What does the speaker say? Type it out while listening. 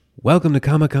Welcome to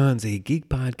Comic-Cons, a geek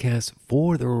podcast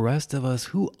for the rest of us.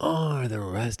 Who are the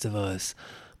rest of us?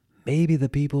 Maybe the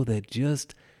people that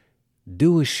just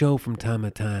do a show from time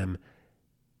to time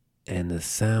and the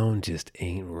sound just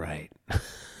ain't right.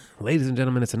 Ladies and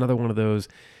gentlemen, it's another one of those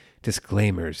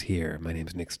disclaimers here. My name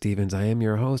is Nick Stevens. I am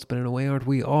your host, but in a way, aren't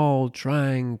we all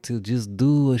trying to just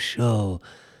do a show?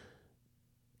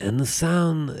 And the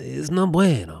sound is no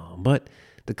bueno, but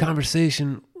the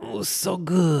conversation was so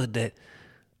good that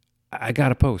I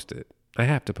gotta post it. I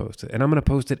have to post it. And I'm gonna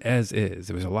post it as is.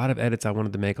 There was a lot of edits I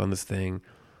wanted to make on this thing,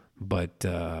 but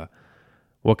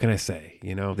what can I say?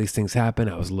 You know, these things happen.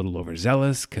 I was a little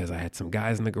overzealous because I had some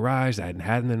guys in the garage that I hadn't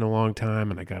had them in a long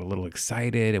time, and I got a little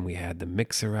excited, and we had the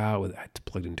mixer out. I had to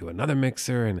plug it into another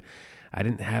mixer, and I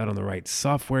didn't have it on the right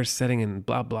software setting, and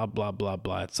blah, blah, blah, blah,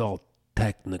 blah. It's all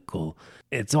technical.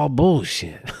 It's all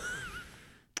bullshit.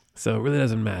 So it really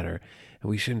doesn't matter, and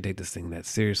we shouldn't take this thing that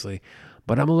seriously.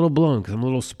 But I'm a little blown because I'm a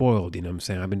little spoiled, you know what I'm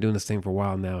saying? I've been doing this thing for a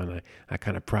while now, and I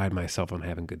kind of pride myself on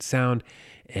having good sound.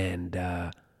 And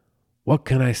what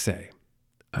can I say?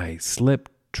 I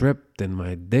slipped, tripped, and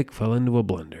my dick fell into a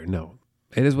blender. No,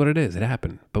 it is what it is. It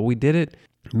happened. But we did it.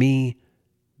 Me,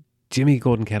 Jimmy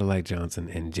Golden Cadillac Johnson,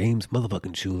 and James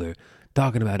motherfucking Schuler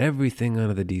talking about everything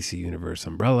under the DC Universe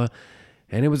umbrella.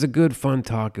 And it was a good, fun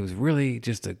talk. It was really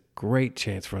just a great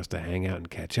chance for us to hang out and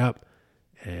catch up.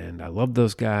 And I love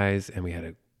those guys, and we had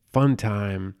a fun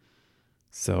time.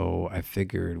 So I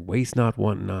figured, waste not,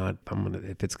 want not.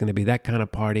 If it's gonna be that kind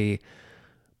of party,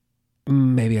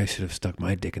 maybe I should have stuck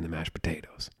my dick in the mashed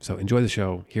potatoes. So enjoy the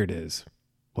show. Here it is.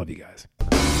 Love you guys.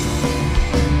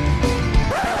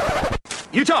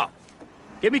 Utah,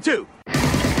 give me 2.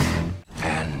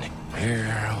 And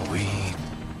here we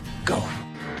go.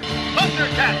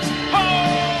 Thundercats, ho!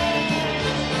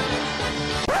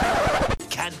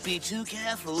 Can't be too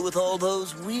careful with all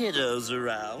those weirdos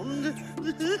around.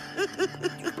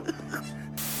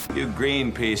 You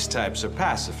Greenpeace types are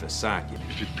pacifists, aren't you?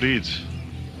 If it bleeds,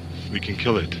 we can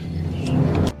kill it.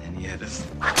 And yet,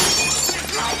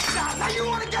 Now you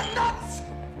want to get nuts?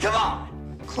 Come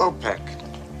on. Klopek.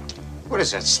 What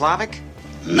is that, Slavic?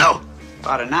 no.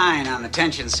 About a 9 on the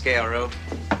tension scale, Rube.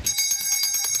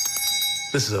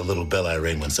 This is a little bell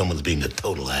irate when someone's being a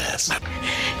total ass.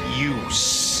 You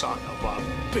son of a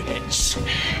bitch.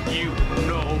 You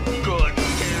no good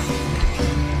kid.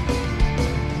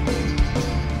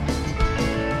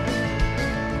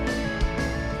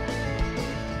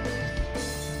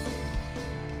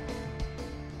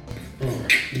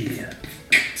 Yeah.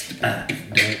 I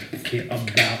don't care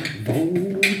about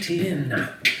voting. I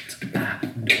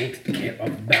don't care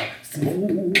about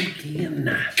smoking.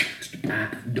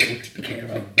 I don't care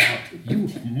about you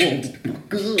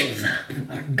motherfuckers.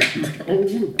 I got my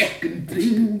own fucking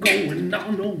thing going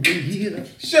on over here.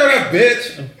 Shut up,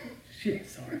 bitch! Oh, shit,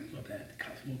 sorry. My bad. The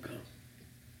cops will come.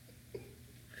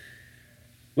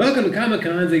 Welcome to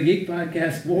Comic-Cons, a geek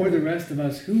podcast for the rest of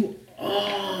us. Who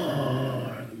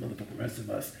are the motherfucking rest of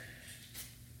us?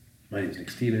 My name is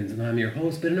Nick Stevens, and I'm your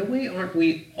host, but in a way, aren't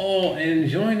we all? And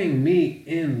joining me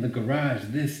in the garage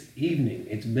this evening,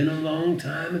 it's been a long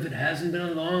time if it hasn't been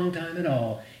a long time at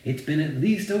all. It's been at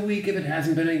least a week if it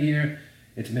hasn't been a year.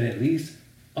 It's been at least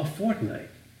a fortnight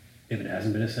if it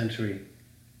hasn't been a century.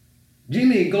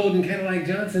 Jimmy Golden Cadillac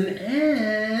Johnson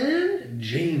and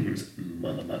James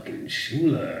motherfucking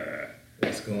Schuler.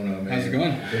 What's going on, man? How's it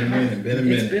going? Been a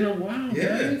minute. It's been a while,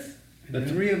 Yeah. guys. The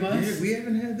three of us. Yeah, we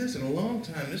haven't had this in a long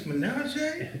time. This menage?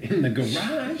 In the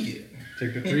garage. Yeah.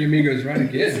 Took the three amigos right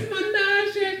This again.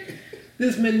 menage.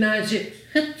 This menage.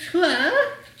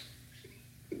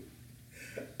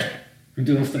 I'm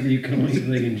doing stuff that you can only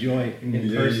really enjoy in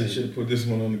person. You should put this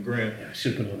one on the gram. Yeah, I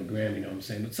should put it on the gram, you know what I'm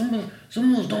saying? But some of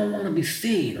us don't want to be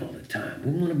seen all the time.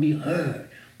 We want to be heard.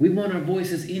 We want our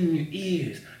voices in your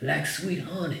ears like sweet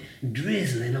honey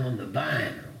drizzling on the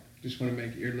vinyl. Just want to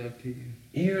make ear love to you.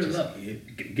 Ear love.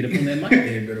 Get up on that mic.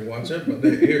 You better watch out about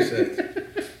that ear sex.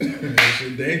 That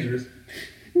shit dangerous.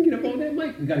 Get up on that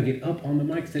mic. We got to get up on the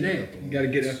mics today. You got to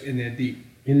get up in there deep.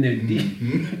 In there deep.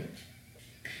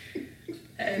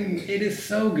 And it is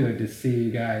so good to see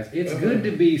you guys. It's good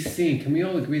to be seen. Can we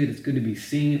all agree that it's good to be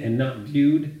seen and not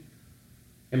viewed?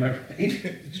 Am I right?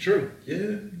 It's true. Yeah.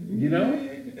 You know?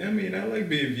 I mean, I like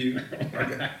being viewed.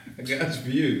 I got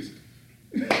views.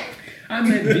 I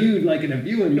meant viewed like in a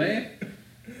viewing, man.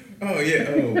 Oh, yeah.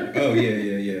 Oh,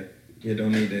 yeah. Yeah,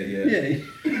 don't need that, yeah.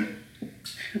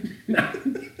 Yeah.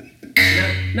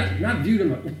 Not viewed on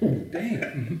the... Oh,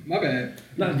 damn. My bad.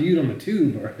 Not viewed on the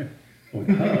tube or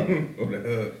the hub. Or the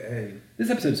hub, hey. This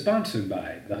episode is sponsored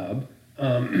by the Hub.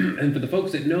 And for the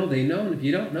folks that know, they know. And if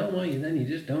you don't know, well, then you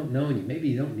just don't know. And maybe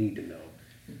you don't need to know.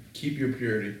 Keep your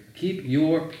purity. Keep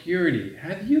your purity.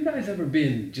 Have you guys ever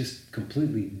been just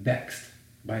completely vexed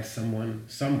by someone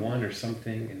or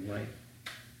something in life?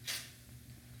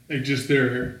 Like just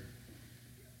their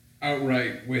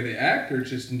outright way they act, or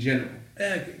just in general?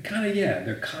 Kind of, yeah.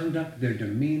 Their conduct, their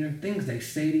demeanor, things they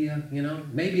say to you, you know?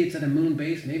 Maybe it's at a moon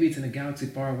base, maybe it's in a galaxy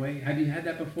far away. Have you had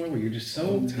that before where you're just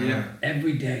so...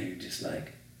 Every day you're just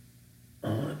like, I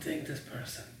want to take this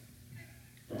person.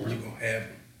 You're going to have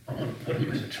them. I want to put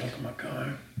them in the trunk of my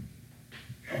car.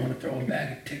 I want to throw a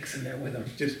bag of ticks in there with them.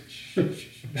 Just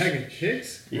Bag of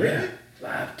ticks? Yeah, Really?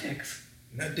 live ticks.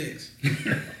 Not dicks.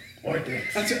 Or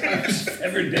dicks.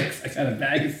 Severed dicks. I got a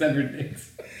bag of severed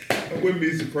dicks. I wouldn't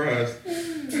be surprised.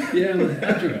 Yeah,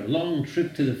 after a long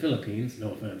trip to the Philippines,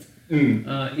 no offense, You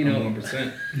know...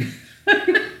 1%.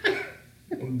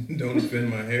 Don't offend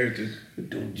my heritage.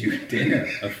 Don't you dare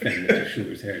offend Mr.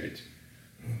 Schuler's heritage.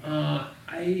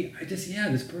 I just,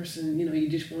 this person, you know, you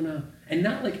just want to, and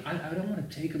not like, I don't want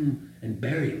to take them and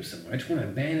bury them somewhere. I just want to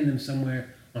abandon them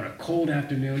somewhere on a cold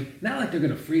afternoon. Not like they're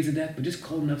going to freeze to death, but just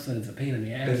cold enough so that it's a pain in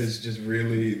the ass. That is just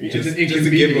really, It's just an to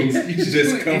give them inconvenience.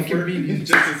 discomfort.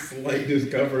 Just a slight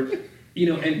discomfort.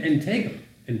 You know, and take them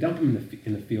and dump them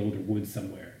in the field or woods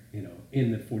somewhere, you know,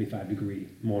 in the 45-degree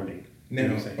morning. Now, You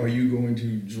know what I'm saying? are you going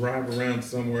to drive around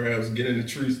somewhere else, get in a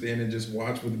tree stand, and just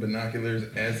watch with binoculars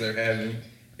as they're having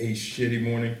a shitty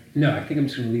morning? No, I think I'm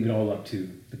just going to leave it all up to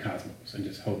the cosmos and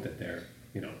just hope that they're,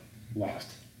 you know, lost.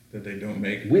 That they don't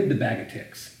make With the bag of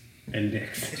ticks and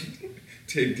dicks.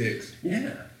 tick dicks.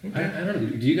 Yeah. I don't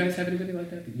know. Do you guys have anybody like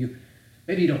that?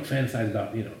 Maybe you don't fantasize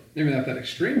about, you know. Maybe not that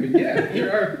extreme, but yeah,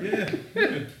 there are.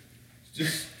 Yeah.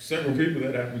 Just several people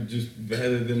that I would just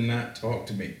rather them not talk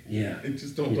to me. Yeah. They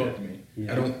just don't talk to me.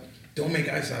 Yeah. I don't make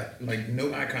like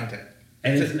no eye contact.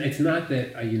 And it's not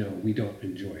that, you know, we don't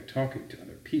enjoy talking to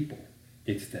other people.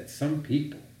 It's that some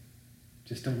people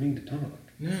just don't need to talk.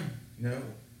 No.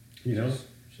 You know? Just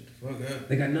shut the fuck up.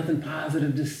 They got nothing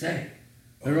positive to say.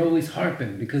 They're always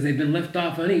harping because they've been left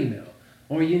off an email.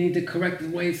 Or you need to correct the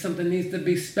way something needs to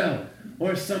be spelled.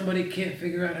 Or somebody can't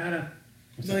figure out how to...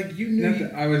 Like you knew.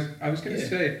 I was gonna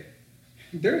say,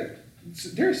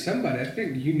 there's somebody I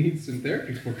think you need some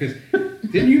therapy for, because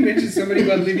didn't you mention somebody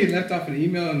about leaving left off an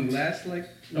email in the last like?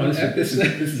 Oh, this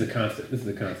is a constant. This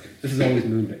is always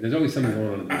moonbait. There's always something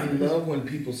going on. I love when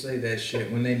people say that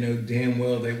shit when they know damn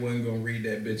well they wasn't gonna read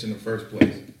that bitch in the first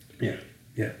place. Yeah.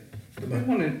 They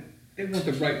want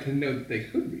the right to know that they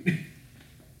could read it.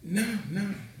 No.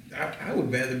 I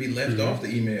would rather be left off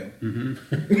the email.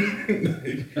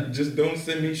 Like, just don't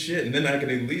send me shit, and then I can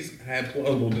at least have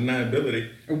plausible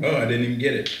deniability. Oh, I didn't even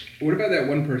get it. What about that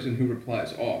one person who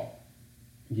replies all?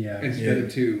 Yeah. Instead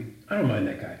of two. I don't mind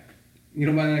that guy. You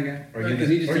don't mind that guy? Are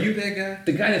you that guy?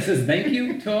 The guy that says thank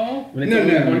you to all when it's No.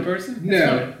 only one person?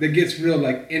 No, that gets real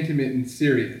like intimate and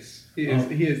serious. He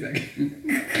is that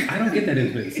guy. I don't get that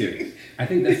intimate and serious. I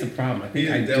think that's the problem. I think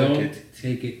I delicate. don't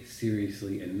take it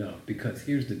seriously enough, because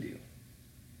here's the deal.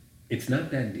 It's not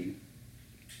that deep.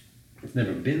 It's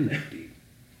never been that deep.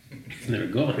 It's never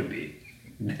going to be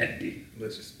that deep.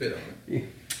 Let's just spit on it.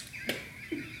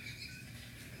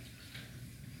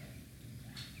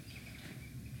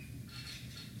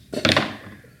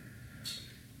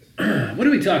 What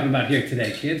are we talking about here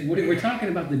today, kids? We're talking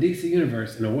about the DC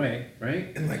universe in a way,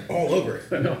 right? And like all over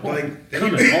it. No, Like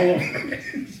coming all over it.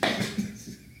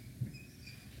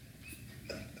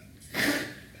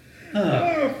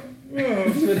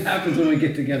 This is what happens when we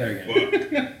get together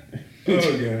again. Oh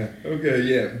god. Okay,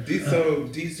 yeah. So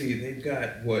DC, they've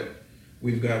got what?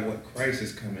 We've got what?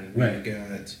 Crisis coming. We've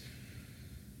got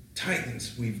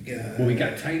Titans. We've got. Well, we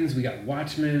got Titans. We got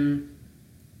Watchmen.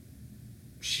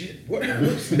 Shit. What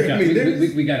else? We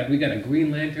got a Green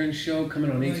Lantern show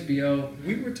coming on HBO.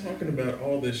 We were talking about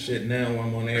all this shit now.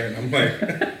 I'm on air, and I'm like,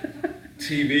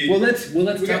 TV. Well, let's We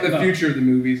talk got the about future of the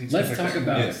movies and stuff Let's like talk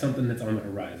that. about something that's on the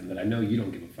horizon that I know you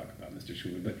don't give a fuck about, Mr.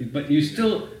 Schuler, but you're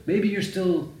still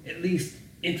at least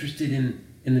interested in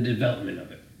the development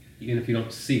of it, even if you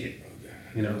don't see it,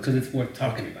 you know, because it's worth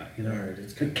talking about, you know. All right,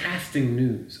 it's the casting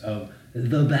news of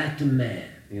the Batman,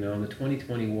 you know, the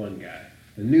 2021 guy,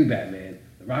 the new Batman,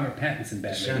 the Robert Pattinson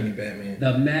Batman, Shiny Batman,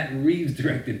 the Matt Reeves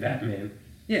directed Batman.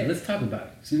 Yeah, let's talk about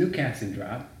it. Some new casting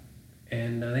drop,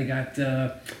 and they got.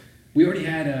 We already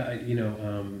had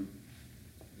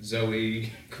Zoe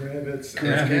Kravitz as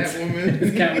Kravitz. Catwoman.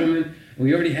 As Catwoman.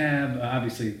 We already have,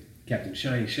 obviously, Captain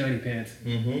Shiny Pants,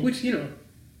 which, you know,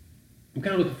 I'm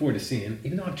kind of looking forward to seeing,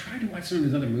 even though I've tried to watch some of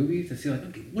his other movies to see, like,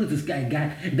 okay, what does this guy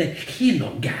got that he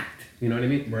don't got? You know what I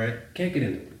mean? Right. Can't get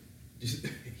into it.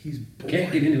 He's boring.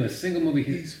 Can't get into a single movie.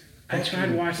 He's I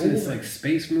tried watching this like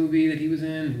space movie that he was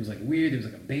in. It was like weird. There was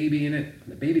like a baby in it.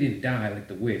 The baby didn't die like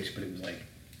the witch, but it was like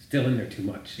still in there too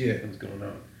much. Yeah. What was going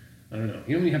on? I don't know.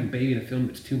 You know when you have a baby in a film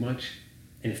that's too much,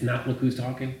 and it's not Look Who's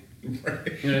Talking.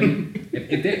 Right. You know what I mean?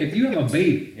 If you have a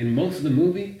baby in most of the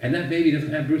movie and that baby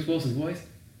doesn't have Bruce Willis's voice,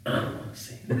 I don't want to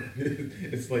see it.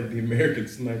 It's like the American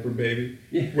Sniper, baby.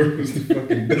 Yeah. Where was the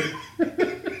fucking...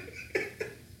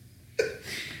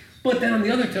 But then on the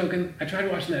other token, I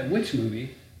tried watching that witch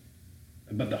movie,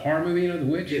 about the horror movie, the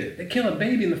witch. Yeah. They kill a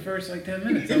baby in the first 10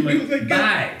 minutes. I'm He was like, like,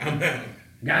 bye. I'm out.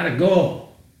 Gotta go.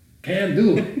 Can't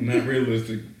do it. Not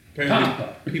realistic. Apparently,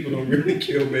 Papa. people don't really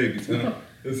kill babies, huh?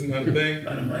 That's not a thing?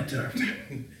 Not on my turf.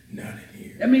 Not in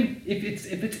here. I mean, if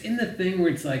it's in the thing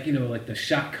where it's like, like the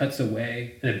shot cuts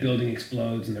away and a building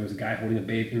explodes and there was a guy holding a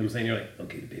baby, you know what I'm saying? You're like,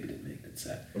 okay, the baby didn't make that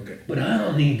set. Okay. But I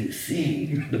don't need to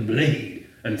see the blade.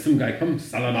 And some guy comes,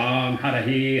 Salaman,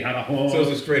 hada ho. So it's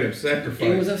a straight up sacrifice.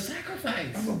 It was a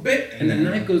sacrifice. I'm a bit. And the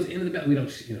knife goes into the belly. We don't,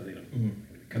 they don't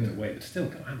cut it away, but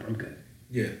still, I'm good.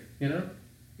 Yeah. You know?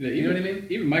 Yeah, You know what I mean?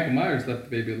 Even Michael Myers left the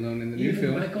baby alone in the new Even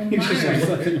film. Michael He's just Myers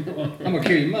like, left him alone. I'm gonna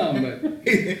kill your mom, but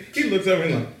He looks over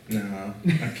and like, nah,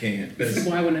 I can't. This is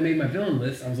why when I made my villain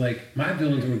list, I was like, my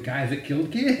villains were guys that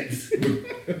killed kids.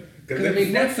 Because I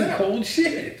mean, that's some cold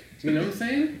shit. You know what I'm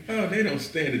saying? Oh, they don't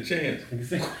stand a chance.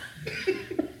 Exactly.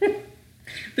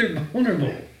 They're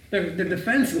vulnerable. They're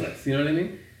defenseless. You know what I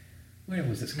mean? Where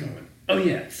was this going? Oh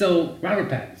yeah. So Robert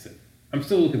Pattinson. I'm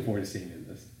still looking forward to seeing him in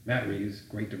this. Matt Reeves,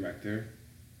 great director.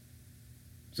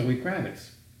 Zoe Kravitz.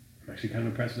 I'm actually kind of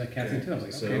impressed with that casting too. I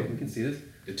was like, okay, we can see this.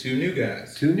 The two new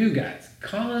guys. Two new guys.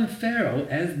 Colin Farrell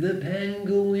as the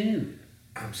Penguin.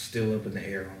 I'm still up in the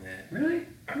air on that. Really?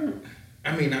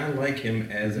 I mean, I like him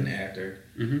as an actor.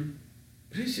 Mm-hmm.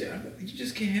 But you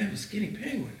just can't have a skinny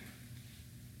penguin.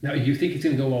 Now, you think he's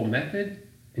going to go all method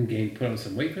and put on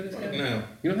some weight for this guy? No.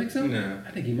 You don't think so? No.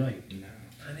 I think he might. No.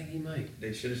 I think he might.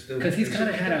 They should have still... Because he's kind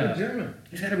of had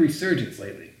a resurgence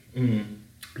lately. Mm-hmm.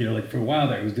 Like for a while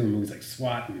there, he was doing movies like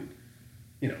SWAT and,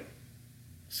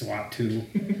 SWAT 2.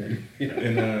 And,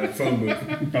 And Phone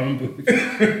Booth. Phone Booth.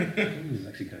 It was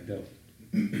actually kind of dope.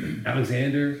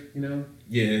 Alexander,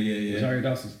 Yeah. Rosario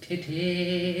Dawson's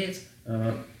titties.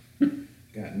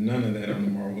 Got none of that on the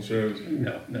Marvel shows.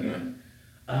 No.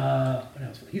 What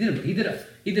else? He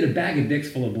did a bag of dicks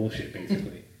full of bullshit,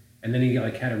 basically. And then he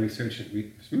had a resurgence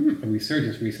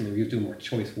recently. He was doing more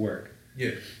choice work.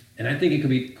 Yeah. And I think it could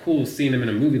be cool seeing him in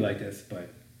a movie like this, but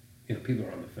people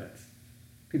are on the fence.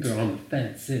 People are on the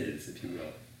fences, if you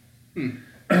will.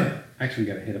 Actually,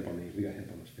 we got hit up on his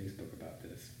Facebook about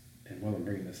this. And while I'm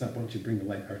bringing this up, why don't you bring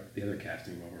the other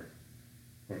casting while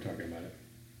we're talking about it?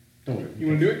 Don't worry. you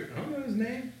want to do it? I don't know his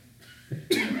name.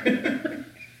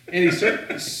 Andy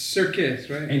Serkis,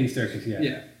 right? Andy Serkis, yeah.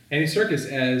 Yeah, Andy Serkis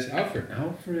as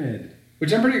Alfred,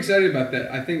 which I'm pretty excited about.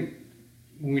 That I think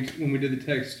when we did the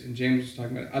text and James was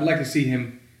talking about it, I'd like to see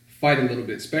him fight a little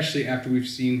bit, especially after we've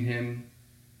seen him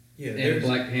in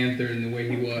Black Panther and the way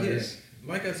he was.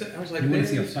 Yeah. Like I said, I was like, You want to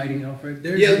see a fighting Alfred?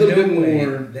 There's a little bit way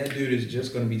more. That dude is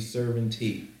just going to be serving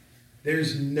tea.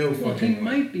 There's no Well, he fucking way.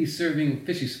 might be serving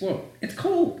fishy swirl. It's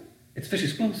cold. It's fishy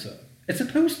swirl, sir. It's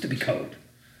supposed to be cold.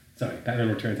 Sorry, Batman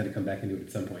Returns had to come back into it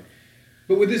at some point.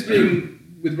 But with this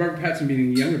being, with Robert Pattinson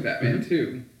being a younger Batman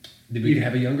too, Did we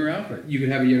have a younger Alfred? you could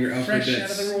have a younger Alfred Fresh out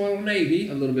that's of the Royal Navy.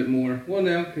 a little bit more. Well,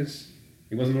 no, because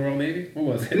He wasn't in the Royal Navy? What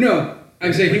was it? no,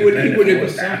 I'm saying he wouldn't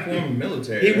have some form of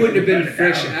military. he wouldn't have been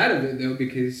fresh out of it though,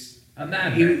 because A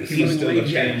madman. He was still Swimming the with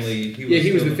jets. family.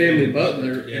 he was the family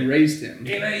butler Yeah. and raised him.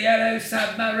 In a yellow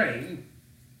submarine.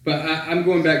 But I'm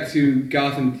going back to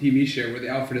Gotham TV show where the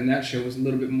Alfred in that show was a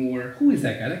little bit more. Who is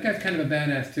that guy? That guy's kind of a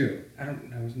badass too. I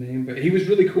don't know his name, but he was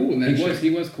really cool in that show.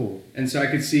 He was cool. And so I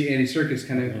could see Andy Serkis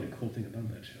kind The of only cool thing about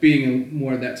that show. being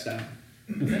more of that style.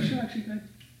 Was that show actually good?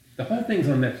 The whole thing's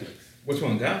on Netflix. Which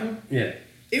one, Gotham? Yeah.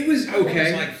 It was I watched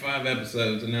okay. like 5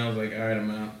 episodes, and I was like, all right,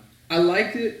 I'm out. I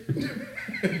liked it,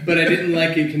 but I didn't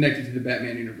like it connected to the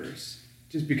Batman universe.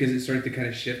 Just because it started to kind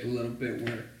of shift a little bit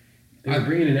where... They were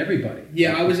bringing in everybody.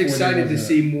 Yeah, I was Before there excited to was a-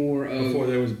 see more of... Before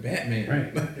there was Batman.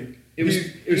 Right. Like, It was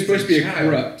he's supposed to be a child.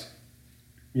 corrupt,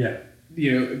 Yeah.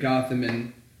 Gotham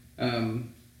and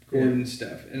Gordon and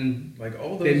stuff. And Like,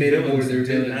 all those They made it more villains their did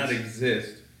villains. not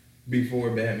exist before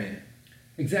Batman.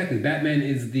 Exactly. Batman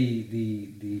is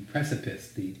the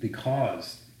precipice, the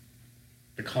cause,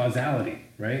 the causality,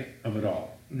 right, of it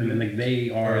all. And then like they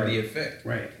are Or the effect.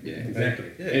 right. Yeah.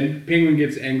 Exactly. Yeah. and Penguin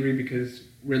gets angry because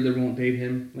Riddler won't date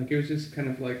him. Like, it was just kind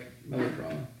of like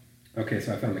melodrama. Okay,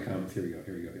 so I found the comments. Here we go.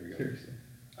 Seriously.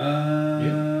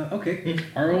 Okay.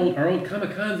 Our old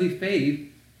Kamikaze fave,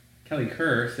 Kelly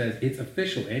Kerr says, it's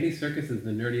official. Andy Serkis is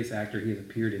the nerdiest actor. He has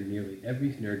appeared in nearly every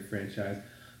nerd franchise.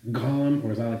 Gollum,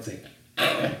 or as I would say,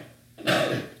 Claw.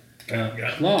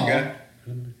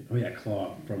 Oh yeah,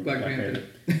 Claw from Black Panther.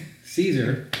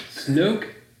 Caesar, Snoke,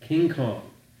 King Kong.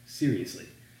 Seriously.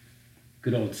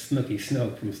 Good old Snooky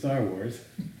Snoke from Star Wars.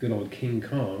 Good old King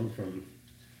Kong from...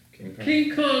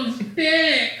 King Kong's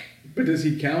dick! But does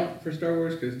he count for Star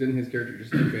Wars? Because didn't his character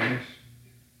just vanish?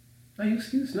 No, he was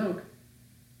Snoke.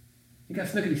 He got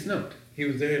Snookity Snoked. He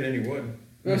was there and then he wasn't.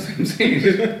 That's what I'm saying.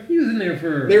 He was in there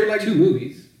for They were like 2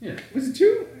 movies. Yeah. Was it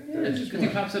 2? Yeah, just because he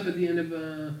pops up at the end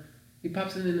of... he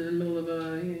pops in the middle of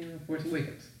Force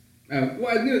Awakens. Well,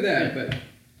 I knew that, but...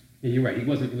 Yeah, you're right. He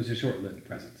wasn't... It was a short-lived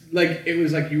presence. Like, it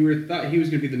was like you thought he was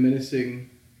going to be the menacing...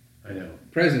 I know.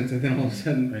 Presence, and then all of a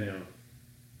sudden... I know.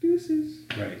 Deuces.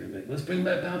 Right. And like, let's bring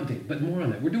back Palpatine. But more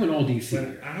on that. We're doing all DC But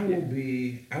here.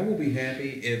 I will be happy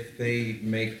if they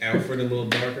make Alfred a little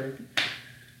darker.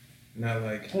 Not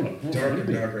like Hold on.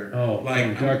 darker. Oh,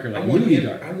 like darker, I like want moody him.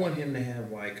 darker. I want him to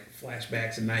have like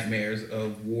flashbacks and nightmares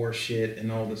of war shit and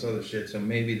all this other shit. So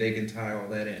maybe they can tie all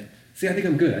that in. See, I think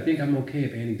I'm good. I think I'm okay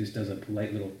if Andy just does a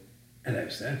polite little... Hello,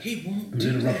 sir. He won't A do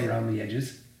little rough that. around the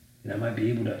edges. And I might be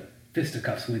able to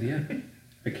fisticuffs with you.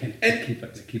 I can't keep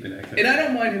an accent. And I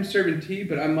don't mind him serving tea,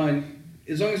 but I mind...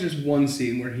 As long as there's one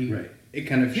scene where he... Right. It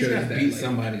kind of He's shows got to that. beat like,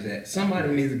 somebody's ass. Somebody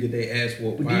needs to get their ass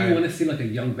whooped. But do you want to see like a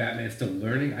young Batman still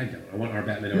learning? I don't. I want our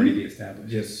Batman already be established.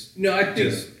 Just No, I think...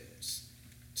 just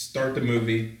start the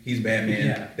movie. He's Batman.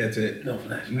 Yeah. That's it. No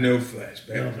flashback. No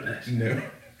flashback. No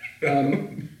flashback. No.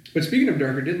 But speaking of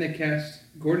darker, didn't they cast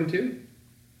Gordon too?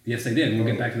 Yes, they did. We'll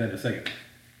get back to that in a second.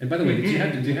 And by the way, did you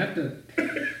have to?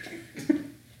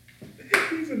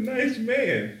 He's a nice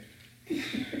man.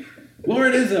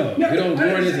 Lauren Izzo. No, Good old I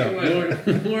Lauren didn't say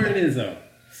Izzo. Lauren Izzo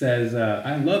says,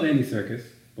 I love Andy Serkis,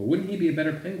 but wouldn't he be a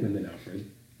better Penguin than Alfred?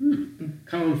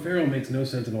 Colin Farrell makes no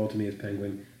sense at all to me as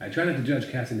Penguin. I try not to judge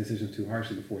casting decisions too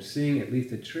harshly before seeing at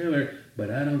least a trailer,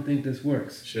 but I don't think this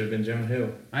works. Should have been John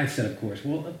Hill. I said, of course.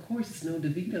 Well, of course it's no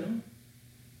DeVito.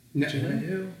 No. Jonah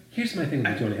Hill. Here's my thing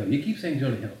with Jonah Hill. You keep saying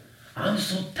Jonah Hill. I'm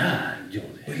so tired of Jonah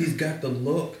But Hill. he's got the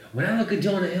look. When I look at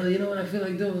Jonah Hill, you know what I feel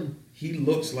like doing? He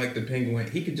looks like the Penguin.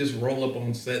 He could just roll up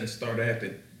on set and start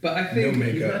acting. But I No think...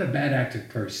 makeup. He's not a bad actor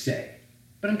per se,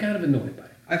 but I'm kind of annoyed by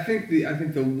it. I think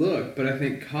the look, but I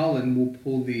think Colin will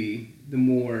pull the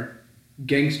more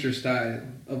gangster style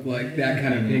of like that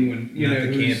kind of penguin. You Not know,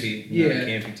 the who's- campy, yeah, not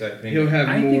the campy type he'll penguin. have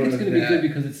I more think it's of going to be that. good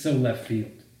because it's so left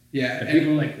field. Yeah, And and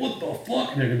people are like, what the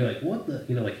fuck? And they're going to be like, what the?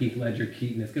 You know, like Heath Ledger,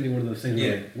 Keaton. It's going to be one of those things where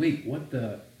Yeah. like, wait, what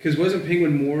the? because wasn't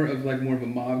Penguin more of a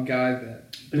mob guy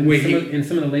that the In way some, he in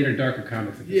some of the later, darker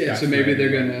comics. Like the yeah, Scott so maybe Snyder,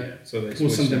 they're gonna yeah. So they pull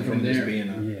switched something him from just there. being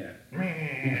a... Yeah.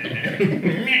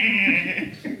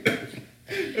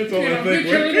 That's all I think.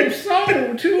 killing your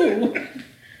soul too.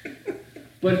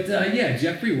 But yeah,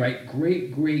 Jeffrey Wright,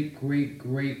 great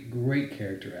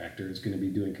character actor, is going to be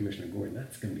doing Commissioner Gordon.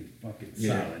 That's going to be fucking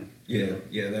solid.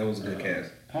 Yeah, that was a good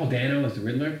cast. Paul Dano as the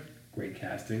Riddler, great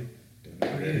casting.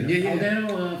 Yeah. Paul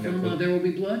Dano from clue. There Will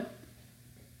Be Blood.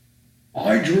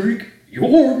 I drink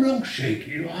your milkshake,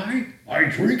 Eli. I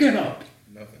drink it up.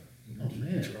 Nothing. Oh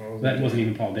man, Draws that the wasn't line.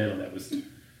 even Paul Dano. That was one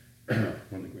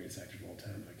of the greatest actors of all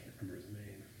time. I can't remember his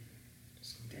name.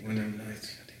 One of them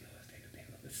nights.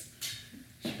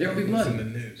 There Will Be What's Blood.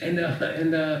 in the news? And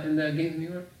Gangs of New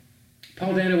York.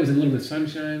 Paul Dano was in Little Miss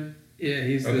Sunshine. yeah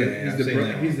he's Okay, I've seen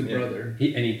that he's one, the yeah. brother.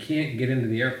 He can't get into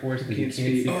the Air Force because he Can't can't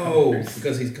speak. see Oh, colors.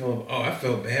 because he's called... Oh, I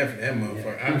felt bad for that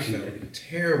motherfucker. Yeah, I he felt did.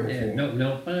 terrible for Yeah, him.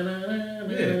 no.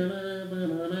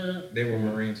 They were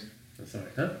Marines. I'm sorry,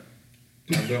 huh?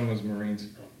 My gun was Marines.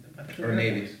 Or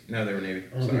Navy. No, they were Navy. Oh,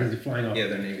 because Sorry. they're flying off. Yeah,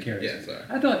 they're Navy. carriers. Yeah, sorry.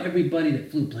 I thought everybody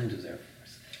that flew planes was Air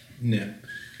Force. No.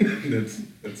 that's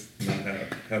not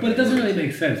how But it doesn't really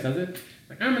make sense, does it?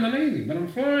 Like, I'm in the Navy, but I'm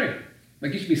flying.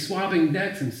 Like, you should be swabbing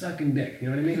decks and sucking dick. You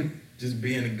know what I mean? Just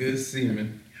being a good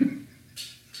seaman.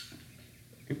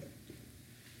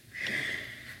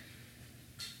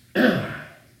 I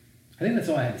think that's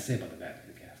all I had to say about the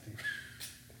Batman casting.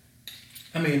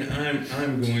 I mean,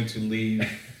 I'm going to leave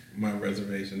my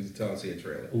reservations until I see a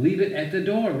trailer. Leave it at the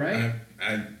door, right?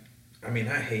 I mean,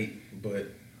 I hate, but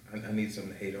I need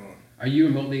something to hate on. Are you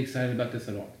remotely excited about this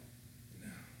at all?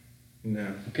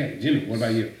 No. Okay, Jimmy, what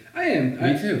about you? I am.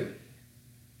 Me too.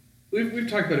 We've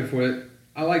talked about it before.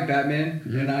 I like Batman,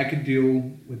 and I could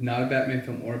deal with not a Batman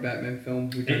film or a Batman film.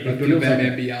 We talked It about doing a feels like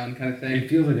Batman it. Beyond kind of thing. It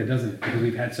feels like it doesn't because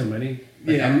we've had so many.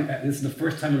 Like, Yeah. This is the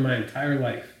first time in my entire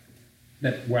life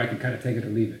where I could kind of take it or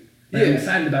leave it. Like, I'm Yeah.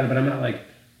 excited about it, but I'm not like,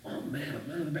 oh man,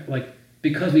 I'm out of the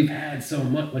because we've had so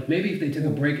much. Like maybe if they took a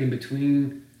break in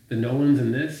between the Nolans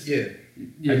and this, Yeah.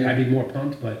 I'd be more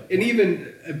pumped, but... And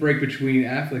even a break between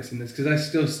Affleck's in this, because I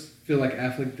still feel like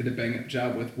Affleck did a bang-up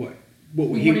job with what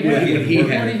he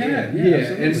had.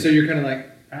 Yeah, and so you're kind of like...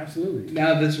 Absolutely.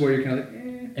 Now this is where you're kind of like,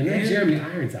 And then Jeremy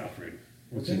Irons Alfred,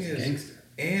 which is gangster.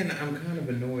 And I'm kind of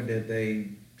annoyed that they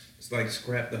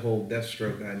scrapped the whole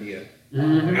Deathstroke idea.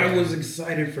 Mm-hmm. I was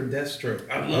excited for Deathstroke.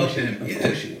 I love him. Of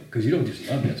course you were, because you don't just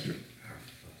love Deathstroke.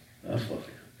 I fucking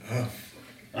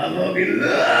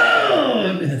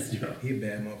love Deathstroke. He a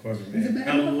bad motherfucker, man. He's a bad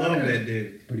I motherfucker. love that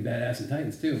dude. Pretty badass in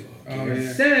Titans too. oh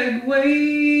yeah.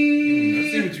 Segway. I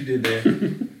see what you did there.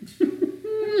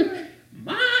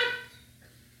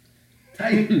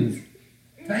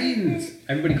 Titans.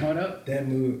 Everybody caught up? That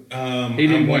move. He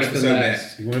didn't I'm watch one the episode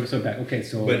last. back. One episode back. Okay,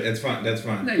 so... But that's fine. That's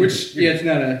fine. No, Which, it's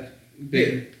not a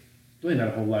big... Really not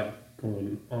a whole lot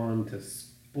going on to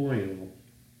spoil.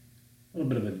 A little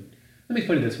bit of a... Let me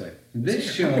put it this way.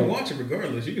 This show... I can watch it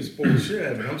regardless. You can spoil the shit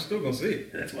out of it. I'm still going to see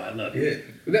it. That's why I love Yeah. it.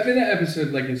 But that episode,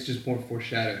 like, it's just more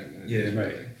foreshadowing. Than it is Right.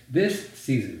 really. This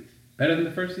season, better than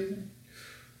the first season?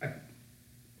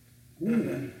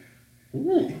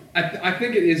 Ooh. I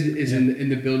think it is in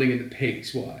the building and the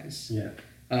pace wise. Yeah.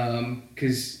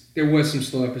 Because there was some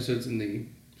slow episodes in the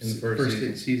first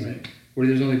season right. where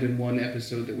there's only been one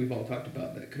episode that we've all talked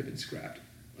about that could have been scrapped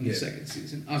in the second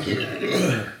season.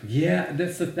 Yeah,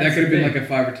 that's that could have been like a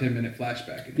 5 or 10 minute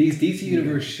flashback. These DC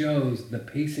Universe shows, the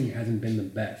pacing hasn't been the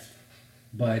best.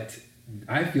 But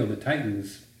I feel the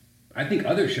Titans, I think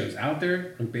other shows out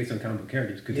there, based on comic book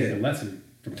characters, could take a lesson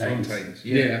from Titans.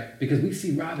 Yeah. Because we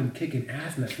see Robin kicking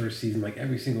ass in that first season, like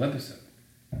every single episode.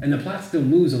 And the plot still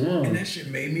moves along. And that shit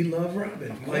made me love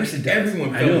Robin. Of course it does.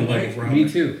 Everyone I fell know, in love right? with Robin. Me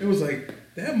too. It was like,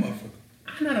 that motherfucker.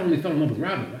 I not only fell in love with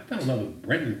Robin, I fell in love with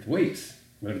Brenton Thwaites,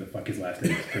 whatever the fuck his last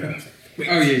name is pronounced.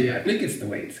 Oh, yeah. I think it's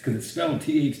Thwaites, because it's spelled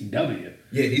T-H-W.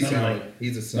 Yeah, he's Something solid. like-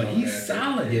 He's a solid But he's actor.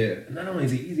 solid. Yeah. And not only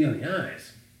is he easy on the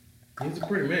eyes, He's a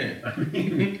pretty man. I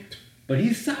mean, but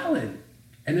he's solid.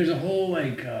 And there's a whole,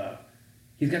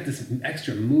 he's got this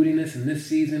extra moodiness in this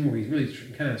season where he's really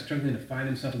kind of struggling to find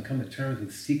himself and come to terms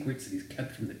with secrets that he's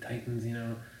kept from the Titans, you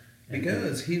know? And,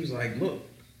 Because he was like, look,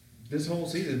 this whole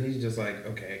season, he's just like,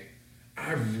 okay,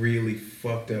 I really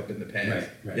fucked up in the past.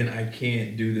 Right. And I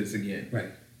can't do this again. Right.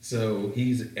 So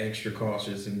he's extra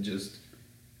cautious and just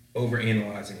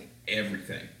overanalyzing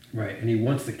everything. Right, and he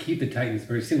wants to keep the Titans,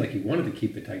 or it seemed like he wanted to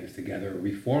keep the Titans together, or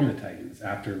reform the Titans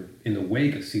in the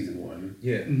wake of season 1.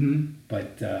 Yeah. Mm-hmm.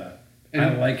 But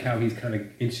I like how he's kind of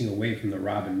inching away from the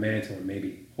Robin mantle and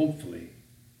maybe, hopefully,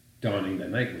 donning the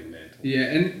Nightwing mantle. Yeah,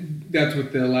 and that's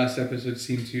what the last episode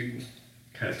seemed to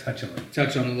Kind of touch on.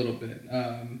 touch on a little bit.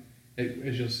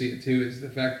 As you'll see it too, is the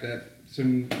fact that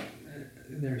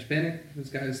they're Hispanic. Those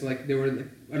guys, I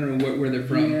don't know where they're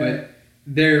from, but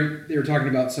they were talking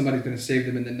about somebody's going to save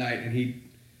them in the night, and he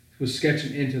was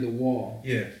sketching into the wall.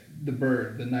 Yeah. The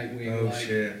bird, the Nightwing. Oh,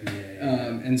 shit.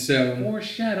 And so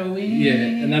Foreshadowing. yeah,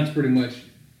 and that's pretty much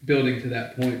building to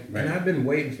that point. And I've been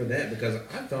waiting for that because I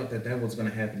thought that was going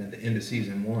to happen at the end of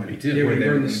season 1. Me too. Yeah, Where when they he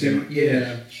were burned the gonna suit. get-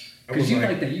 Yeah. I was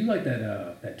Because you like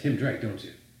that Tim Drake, don't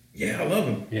you? Yeah, I love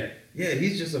him. Yeah. Yeah,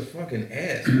 he's just a fucking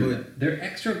ass, but They're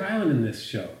extra violent in this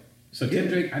show. So Tim Yeah.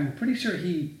 Drake, I'm pretty sure if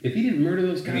he didn't murder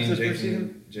those cops in the first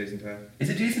season... Jason Todd. Is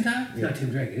it Jason Todd? It's Yeah. not Tim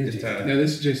Drake. It is It's Jason Todd. Todd. No,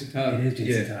 this is Jason Todd. It is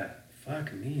Jason Yeah. Todd.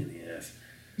 Fuck me in the ass.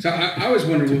 So I was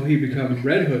wondering, will he become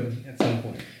Red Hood at some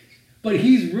point? But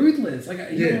he's ruthless. He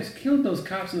Yeah. almost killed those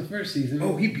cops in the first season.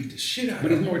 Oh, he beat the shit out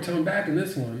But of he's him. more toned back in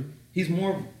this one. He's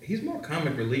more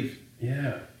comic relief.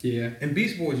 Yeah. Yeah. And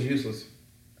Beast Boy's useless.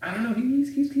 I don't know.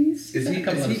 He's Is done he a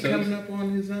couple episodes. coming up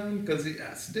on his own? Because he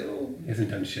still He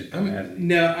hasn't done shit. I mean, has he?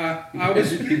 No, I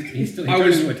was He's still. He I turned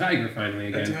was- into a tiger finally a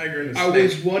again. tiger and a I snake.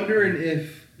 was wondering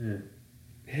if Yeah.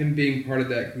 him being part of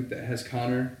that group that has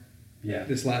Connor Yeah.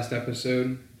 this last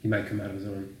episode. He might come out of his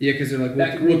own. Yeah, because they're like,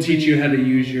 That we'll group teach you how to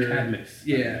use your Cadmus.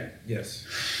 Yeah. Okay. Yes.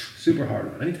 Super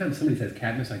hard one. Anytime somebody says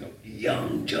Cadmus, I go,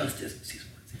 Young Justice. Season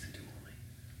 1, Season 2 only.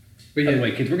 But By yeah, the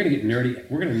way, kids, we're going to get nerdy.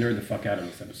 We're going to nerd the fuck out on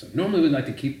this episode. Normally, we like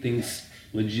to keep things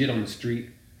legit on the street,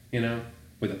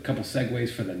 with a couple segues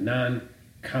for the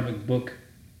non-comic book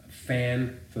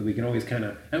fan, so we can always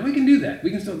and we can do that.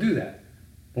 We can still do that.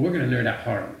 But we're going to nerd out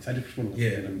hard on this. I just want to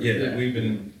Yeah. Yeah. We've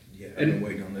been. Yeah, I've been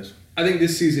waiting on this. I think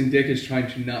this season Dick is trying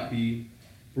to not be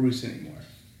Bruce anymore.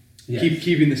 Yes.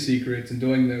 Keeping the secrets and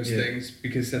doing those Yeah. things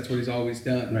because that's what he's always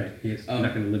done. Right. He's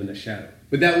not going to live in the shadow.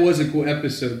 But that was a cool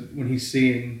episode when he's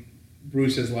seeing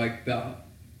Bruce as like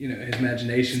his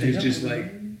imagination. He's just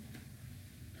like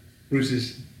Bruce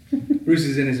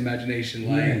is in his imagination,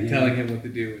 telling him what to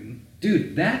do. And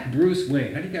Dude, that Bruce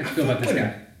Wayne, how do you guys feel about this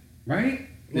guy? Right?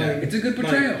 Like, It's a good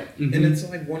portrayal. And it's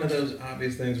like one of those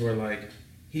obvious things where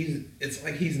it's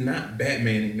like he's not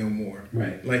Batmaning no more.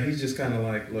 Right. Like he's just kind of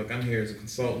like, look, I'm here as a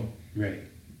consultant. Right.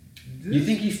 You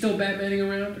think he's still Batmaning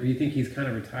around, or you think he's kind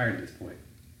of retired at this point?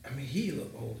 I mean, he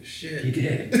looked old as shit. He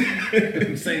did.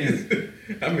 I'm saying.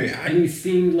 I mean, and he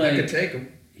seemed like I could take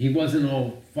him. He wasn't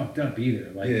all fucked up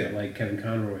either, Yeah. like Kevin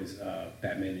Conroy's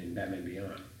Batman in Batman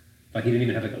Beyond. Like he didn't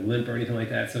even have like a limp or anything like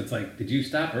that. So it's like, did you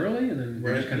stop early and then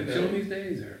Right. just kind of chill these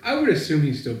days? Or I would assume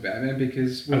he's still Batman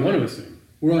because I want to assume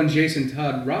we're on Jason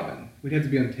Todd Robin. We'd have to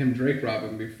be on Tim Drake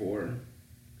Robin before,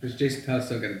 because Jason Todd's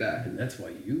still gonna die. and that's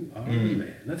why you are the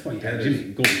man. That's why you have That Jimmy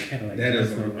is- Golden Cadillac. That is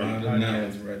Johnson a on lot the of podcast.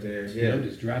 knowledge right there. You Yeah. know,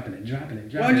 just dropping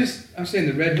it. Well, I'm saying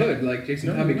the Red Hood, like Jason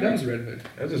No, Todd you're becomes right. Red Hood.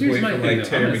 I was just Here's waiting my for thing, like though.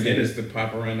 Terry I'm gonna say McGinnis to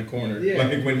pop around the corner. Yeah.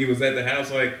 Like when he was at the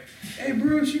house, like, hey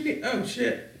Bruce, you need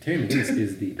shit. Terry McGinnis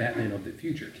is the Batman of the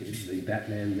future, kids. The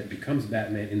Batman that becomes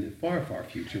Batman in the far, far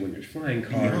future when there's flying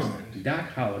cars. Beyond. Doc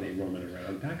Holliday roaming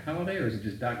around. Doc Holliday, or is it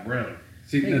just Doc Brown?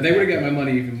 See, Hey, now they would have Doc got my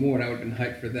money even more, and I would have been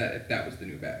hyped for that if that was the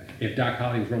new Batman. If Doc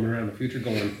Holliday was roaming around in the future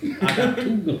going, I got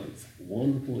 2 guns,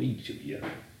 one for each of you.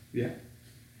 Yeah.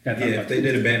 Gotta talk Yeah, about if they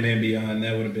did a two- Batman Beyond,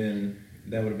 that would have been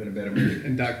a better movie.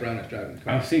 And Doc Brown is driving the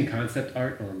car. I've seen concept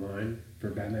art online for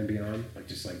Batman Beyond, like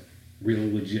just like real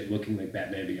legit looking like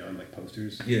Batman Beyond like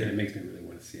posters. Yeah. And it makes me really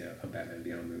want to see a Batman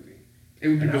Beyond movie. It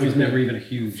would be And I really was cool. never even a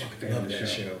huge Fucking fan love of the that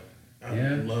show. show. I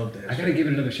Yeah, love that. I gotta give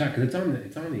it another shot because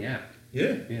it's on the app.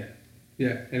 Yeah. Yeah.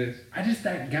 Yeah, it is. I just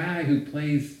that guy who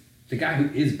plays the guy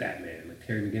who is Batman, like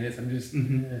Terry McGinnis. I'm just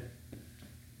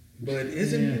But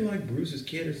isn't he Yeah. like Bruce's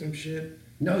kid or some shit?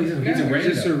 no, he's a Yeah, rando.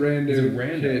 just a rando He's a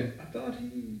rando. kid. I thought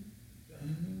he. I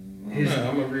don't His- know.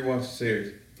 I'm gonna rewatch the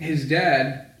series. His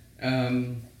dad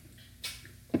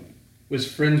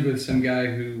was friends with some guy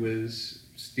who was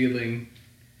stealing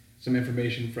some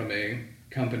information from a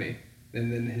company,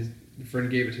 and then his friend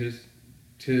gave it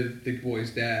to the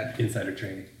boy's dad. Insider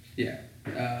trading. Yeah.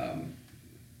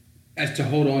 As to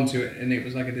hold on to it, and it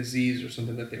was like a disease or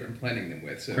something that they were implanting them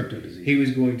with. So Crypto disease. he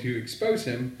was going to expose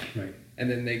him, Right. and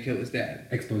then they kill his dad.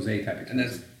 Expose type of. And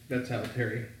that's how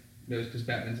Terry knows, because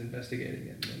Batman's investigating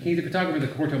it. And then- He's the photographer of the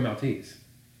Corto Maltese.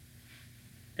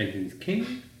 And he's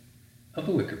king of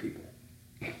the Wicker people.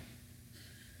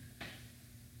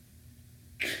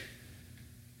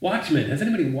 Watchmen. Has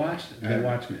anybody watched The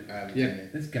Watchmen? I haven't Yeah. seen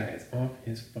it. This guy is off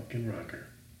his fucking rocker.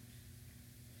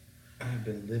 I've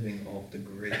been living off the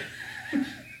grid.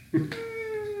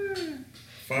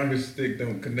 Fire stick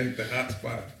don't connect the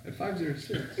hotspot. At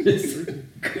 506.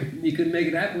 You couldn't make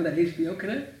it happen with that HBO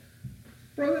Connect?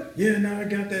 Bro, Yeah, no, I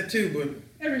got that too, but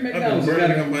every I've been McDonald's got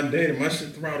burning a, up my data. My shit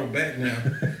throttled back now.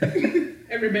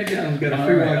 every McDonald's got a All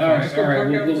free right, Wi-Fi. Just go all right.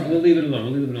 park out We'll front. leave it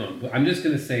alone. But I'm just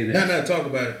going to say this. No, talk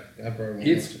about it. I probably won't.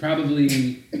 It's probably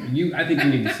I think you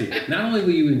need to see it. Not only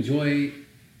will you enjoy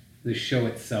the show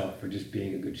itself for just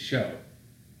being a good show,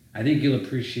 I think you'll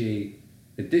appreciate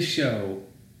that this show.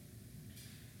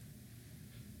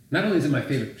 Not only is it my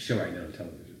favorite show right now on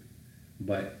television,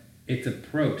 but its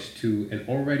approach to an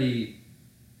already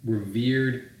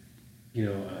revered,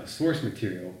 source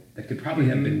material that could probably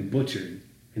have been butchered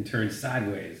and turned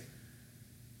sideways.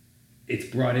 It's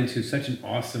brought into such an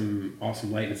awesome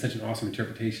light and such an awesome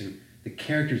interpretation. The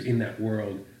characters in that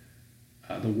world,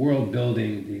 the world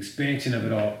building, the expansion of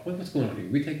it all. What's going on here?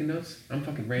 We taking notes? I'm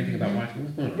fucking ranting about watching.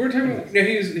 What's going on? We're talking about, no,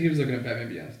 he was looking at Batman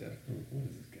Beyond stuff. What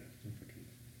is this guy? I'm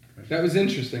fucking- That was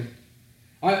interesting.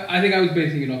 I think I was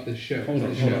basing it off this show. Hold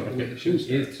on. The way Okay. the show Who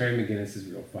started. is Terry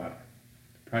McGinnis' real father?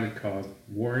 The project caused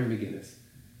Warren McGinnis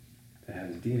to have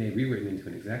his DNA rewritten into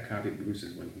an exact copy of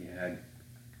Bruce's when he had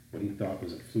what he thought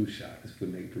was a flu shot. This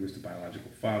would make Bruce the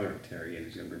biological father of Terry and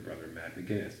his younger brother, Matt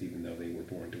McGinnis, even though they were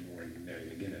born to Warren and Mary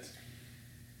McGinnis.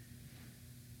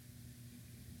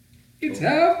 It's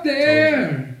out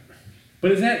there.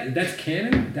 But that's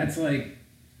canon? That's like,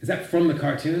 is that from the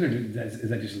cartoon, or is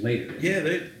that just later? Yeah,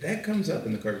 that comes up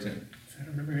in the cartoon. I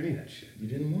don't remember any of that shit. You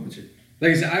didn't watch it.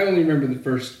 Like I said, I only remember the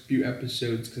first few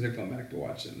episodes because I've gone back to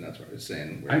watch them. That's what I was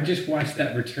saying. I just watched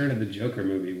that Return of the Joker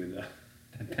movie with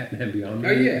that Batman Beyond Oh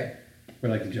movie. yeah,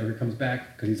 Where like the Joker comes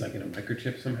back because he's like in a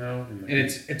microchip somehow. And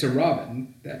it's a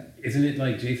Robin. That isn't it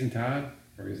like Jason Todd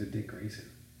or is it Dick Grayson?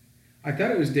 I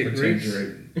thought it was Dick Or Tim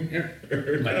Grayson.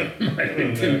 Yeah. Might have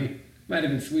been Timmy. Might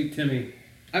have been Sweet Timmy.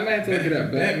 I might have to look it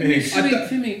up. Batman. I Sweet thought,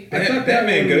 Timmy. I thought that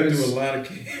Batman one go was, through a lot of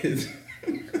kids.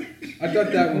 I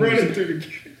thought that one running was through the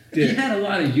kids. He Dick. had a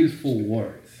lot of youthful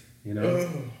warts, you know.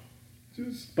 Oh,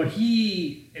 just But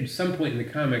he, at some point in the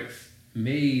comics,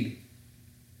 made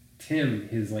Tim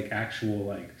his like actual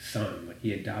like son. Like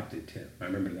he adopted Tim. I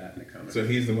remember that in the comics. so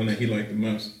he's the one that he liked the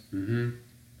most.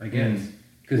 I guess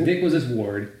because Dick was his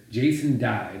ward. Jason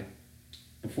died,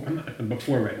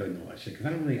 before Red Hood and all that shit, because I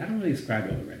don't really ascribe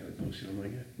to all the Red Hood bullshit. I'm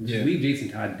like, just Yeah. leave Jason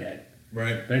Todd dead.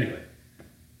 Right. But anyway,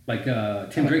 like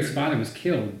Tim Drake's father was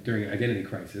killed during an identity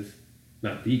crisis,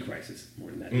 not the crisis, more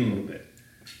than that, a little bit.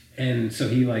 And so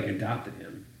he like adopted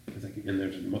him. It's like, and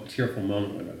there's a tearful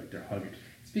moment where like they're hugging.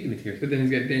 Speaking of tears, But then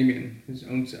he's got Damien, his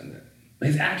own son, that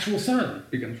his actual son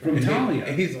becomes from Talia,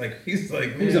 And he's like, who's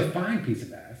man. a fine piece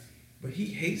of ass. But he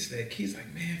hates that. He's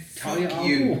like, man, Talia fuck al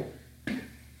you. Ghul.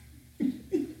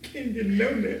 You can't get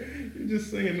no there. You're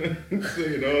just singing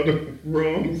all the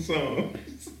wrong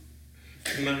songs.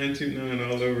 929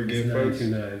 all over again, folks.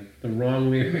 929. The wrong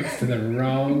lyrics to the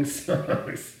wrong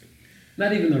songs.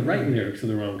 Not even the right lyrics to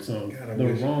the wrong song. God, the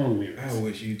wrong lyrics. I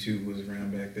wish YouTube was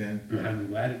around back then. I'm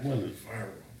glad it wasn't.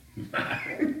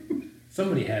 Viral.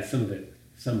 Somebody has some of it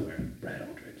somewhere. Brad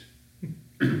Aldridge.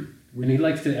 And he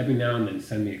likes to every now and then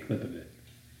send me a clip of it.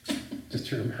 Just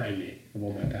to remind me of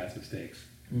all my past mistakes.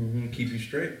 Mm-hmm. Keep you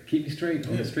straight. Keep me straight,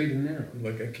 hold Yeah. it straight and narrow.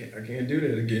 Like I can't do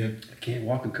that again. I can't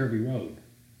walk a curvy road.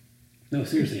 No,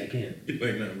 seriously, I can't.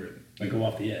 Like not really. I go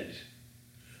off the edge.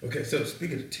 Okay, so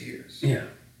speaking of tears. Yeah.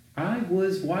 I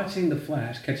was watching The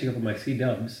Flash, catching up with my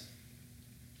C-dubs,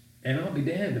 and I'll be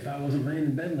damned if I wasn't laying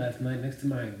in bed last night next to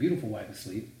my beautiful wife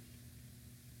asleep.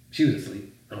 She was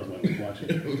asleep. I was watching.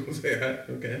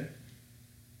 Okay.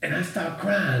 And I started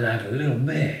crying like a little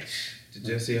bitch. Did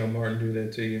Jesse L. Martin do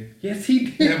that to you? Yes, he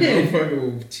That did. motherfucker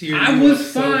will tear I you was up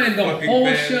so fine the fucking whole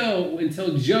bad. show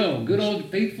until Joe, good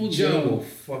old faithful Joe will Joe.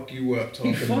 fuck you up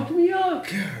He talking. fucked me up.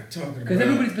 God, talking Because about.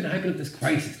 everybody's been hyping up this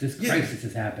crisis. This crisis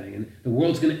is happening, and the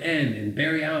world's going to end. And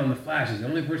Barry Allen, the Flash, is the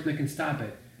only person that can stop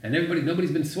it. And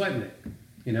nobody's been sweating it.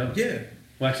 You know? Yeah.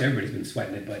 Well, actually, everybody's been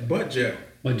sweating it, But Joe.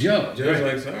 Joe. Joe's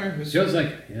right. like, sorry. Joe's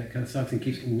like, yeah, it kind of sucks, and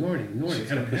keeps ignoring it,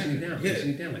 kind of pushing it down, Yeah. pushing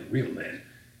it down like real man.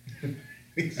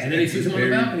 He's And then he sees him on the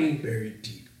buried- balcony. Buried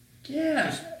deep.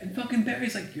 Yeah, and fucking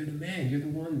Barry's like, you're the man, you're the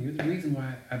one, you're the reason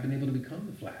why I've been able to become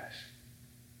the Flash.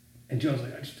 And Joe's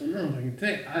like, I just don't know if I can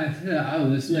take. I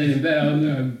was just laying in bed, I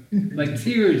was like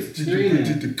tears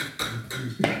streaming.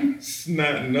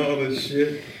 Snot and all this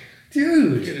shit.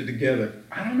 Dude, Get it together.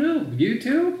 I don't know. You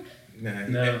too? Nah,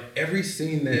 No. every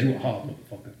scene that. You a hog,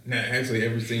 motherfucker. Nah, actually,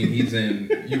 every scene he's in,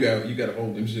 you got to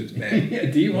hold them shits back. Yeah,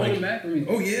 do you hold Like, him back? Let me,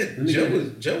 Oh yeah, let me get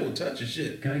it. Joe will touch your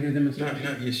shit. Can I get a demonstration?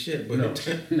 Not your shit, but No,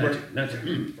 right, not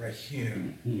your. right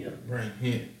here, Yeah. right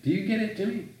here. Do you get it,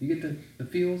 Jimmy? You get the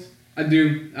feels? I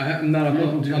do. I'm not.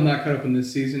 Uncle Joe. I'm not caught up in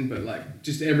this season, but like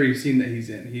just every scene that he's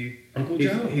in, Uncle he's,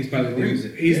 Joe. He's probably Brings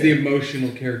the, it, he's yeah. the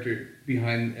emotional character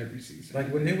behind every season.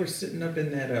 Like when they were sitting up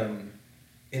in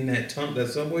that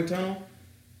subway tunnel,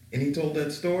 and he told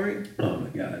that story, Oh my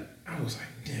god. I was like,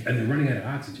 And damn. they're running out of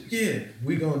oxygen. Yeah,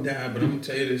 we gonna die, but I'm gonna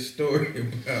tell you this story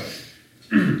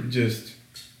about just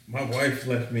my wife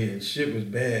left me and shit was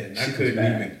bad, and I Shit was couldn't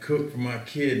bad. even cook for my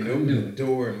kid and Couldn't open do the it.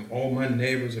 door, and all my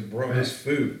neighbors had brought us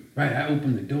food. Right, I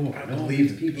opened the door I and all believe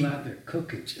these in people people. out there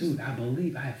cooking. Dude, I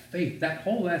believe, I have faith. That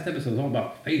whole last episode was all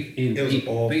about faith in It was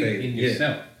people, all faith faith, in yeah.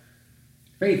 yourself.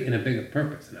 Faith in a bigger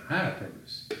purpose, and a higher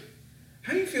purpose.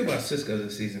 How do you feel about Cisco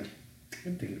this season?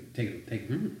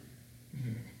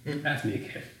 Ask me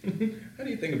again. How do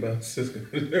you think about Cisco?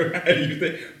 How do you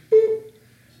think? Boop.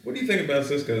 What do you think about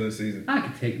Cisco this season? I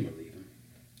could take him or leave him.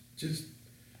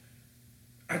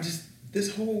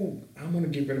 This whole I want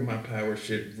to get rid of my power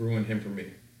shit ruined him for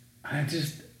me. I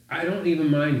don't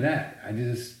even mind that.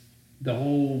 The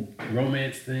whole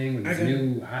romance thing with I this got-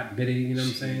 new hot biddy, you know what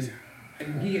I'm saying?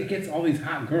 And he gets all these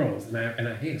hot girls, and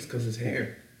I hate It's it. because his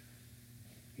hair.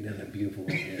 He does have beautiful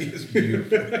white hair. It's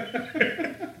beautiful.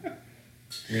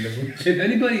 I mean, If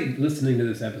anybody listening to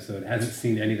this episode hasn't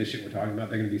seen any of the shit we're talking about,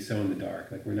 they're going to be so in the dark.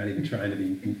 Like, we're not even trying to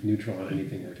be neutral on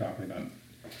anything we're talking about.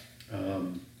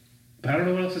 But I don't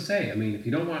know what else to say. I mean, if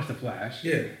you don't watch The Flash,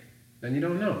 yeah. then you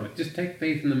don't know. But just take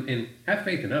faith in them and have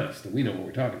faith in us that we know what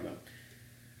we're talking about.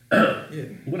 Yeah.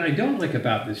 What I don't like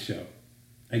about this show,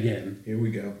 again, Here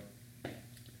we go.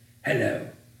 hello,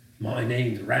 my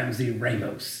name's Ramsey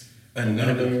Ramos.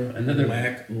 Another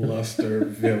lackluster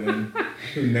villain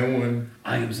who no one.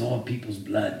 I absorb people's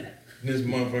blood. This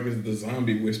motherfucker's the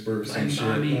zombie whisperer or My some shit.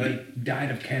 mommy Like,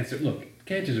 died of cancer. Look,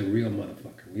 cancer's a real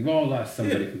motherfucker. We've all lost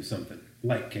somebody Yeah. from something,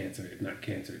 like cancer, if not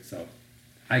cancer itself.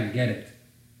 I get it.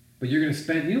 But you're going to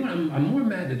spend, you know what, I'm more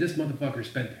mad that this motherfucker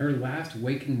spent her last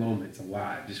waking moments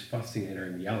alive just fussing at her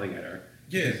and yelling at her.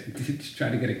 Yeah. Just try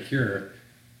to get a cure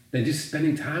than just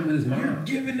spending time with his You're mom.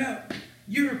 giving up.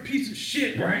 You're a piece of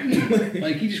shit. Right?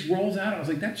 Like, he just rolls out. I was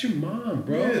like, that's your mom,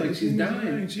 bro. Yeah, like, this she's woman's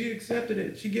dying. lying. She accepted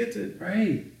it. She gets it.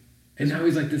 Right. And now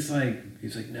he's like this,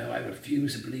 he's like, no, I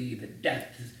refuse to believe that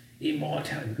death is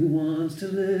immortal. Who wants to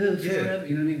live Yeah. forever?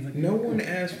 You know what I mean? It's like, No one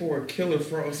asked for a Killer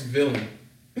Frost villain.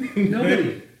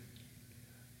 Nobody.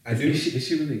 I do. Is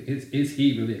she really? Is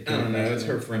he really? I don't know. It's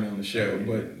her friend on the show,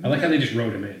 but I like how they just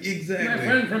wrote him in. Exactly. My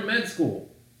friend from med school.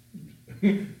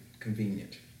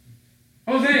 Convenient.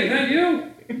 Jose, is that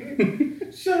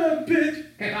you? Shut up, bitch.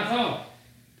 Hey, paso.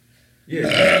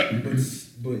 Yeah,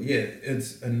 but yeah,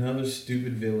 it's another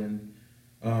stupid villain.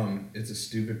 It's a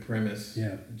stupid premise.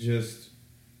 Yeah. Just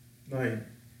like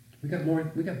We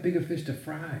got bigger fish to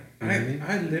fry. You know what I mean?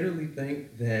 I literally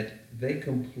think that they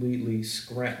completely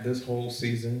scrapped this whole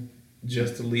season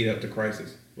just to lead up to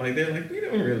Crisis. Like they're like, we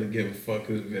don't really give a fuck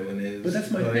who the villain is. But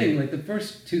that's my thing. Like the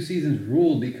first 2 seasons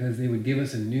ruled because they would give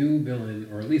us a new villain,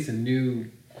 or at least a new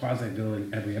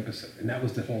quasi-villain every episode, and that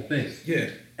was the whole thing.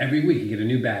 Yeah. Every week you get a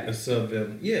new baddie. A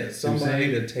sub-villain. Yeah, somebody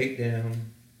to take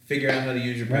down, figure out how to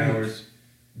use your powers,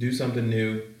 do something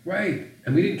new. Right.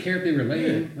 And we didn't care if they were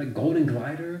lame. Like Golden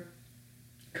Glider.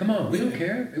 Come on, we don't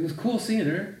care. It was cool seeing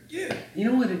her. Yeah. You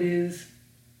know what it is?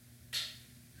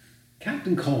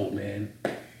 Captain Cold, man.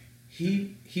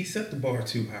 He set the bar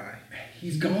too high.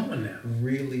 He's gone now.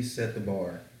 Really set the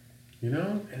bar. You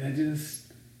know? And it's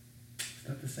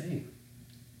not the same.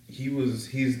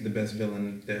 He's the best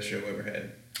villain that show ever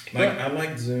had. Like, I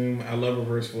like Zoom. I love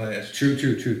Reverse Flash. True.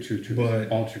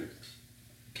 But all truth.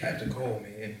 Captain Cold,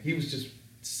 man, he was just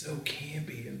so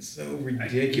campy and so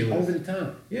ridiculous. Over the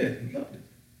top. Yeah, loved it.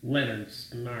 Leonard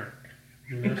Snark.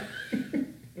 You know?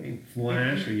 Ain't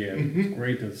Flash again. It's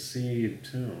great to see you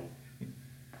too.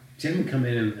 Jen would come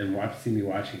in and see me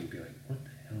watching and be like, "What the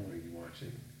hell are you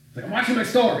watching?" It's like, "I'm watching my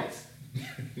stories."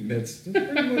 That's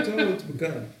pretty much all it's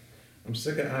become. I'm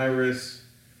sick of Iris.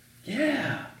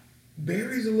 Yeah.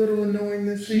 Barry's a little annoying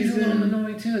this season. He's a little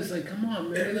annoying too. It's like, come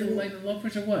on, man. Are you gonna like the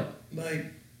lovers or what? Like,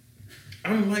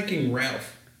 I'm liking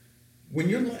Ralph. When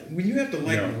you have to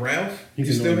like Ralph, you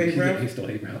still hate Ralph? He still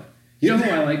hate Ralph. You know who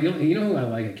I like? You know who I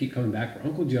like? I keep coming back for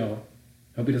Uncle Joe.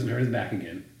 Hope he doesn't hurt his back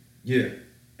again. Yeah.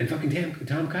 And fucking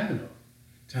Tom Cavanaugh.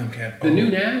 Tom Cavanaugh. The new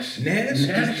Nash? Nash is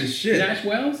the shit. Nash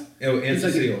Wells? Oh, and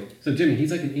Cecile. So Jimmy,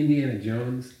 he's like an Indiana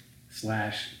Jones /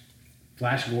 Flash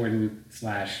Gordon /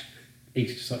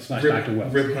 Dr.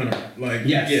 Wells. Rip Hunter. Like,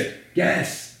 yes. Yeah.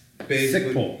 Yes. Basically,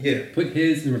 Sick pull. Yeah. Put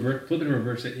his in reverse, flip it in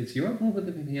reverse. It's your move with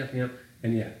the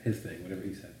and yeah, his thing, whatever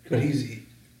he said. But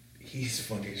he's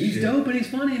funny as shit. He's dope, and he's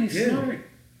funny, and he's smart.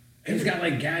 And he's got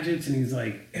like gadgets, and he's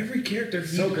like every character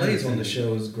he plays on the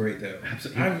show is great though.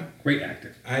 Absolutely, great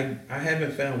actor. I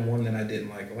haven't found one that I didn't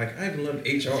like. Like I even loved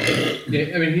HR.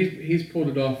 Yeah, I mean he's pulled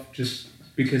it off just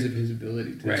because of his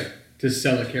ability to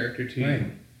sell a character to you.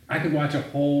 Right. I could watch a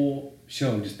whole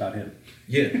show just about him.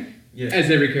 Yeah, yeah. As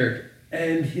every character.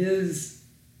 And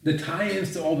the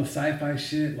tie-ins to all the sci-fi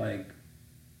shit, like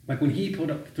when he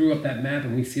threw up that map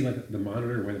and we see like the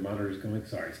monitor, where the monitor is going.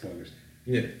 Sorry, spoilers.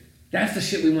 Yeah. That's the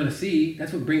shit we want to see.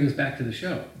 That's what brings us back to the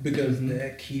show. Because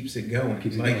that keeps it going.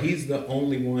 He's the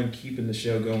only one keeping the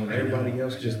show going. Everybody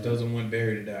else just doesn't want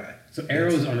Barry to die. So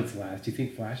Arrow's on its last. Do you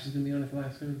think Flash is going to be on its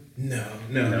last soon? No.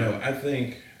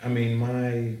 I mean,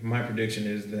 my prediction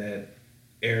is that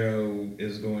Arrow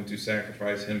is going to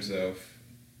sacrifice himself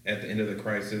at the end of the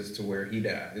Crisis to where he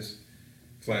dies.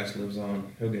 Flash lives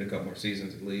on. He'll get a couple more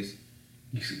seasons at least.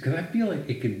 Because I feel like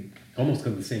it could almost go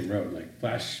the same road. Like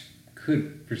Flash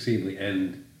could perceivably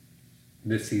end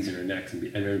this season or next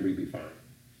and everybody be fine.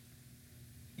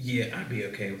 Yeah, I'd be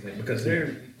okay with it because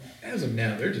as of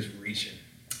now, they're just reaching.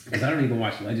 Because I don't even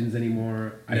watch Legends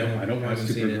anymore. I don't watch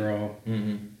Supergirl.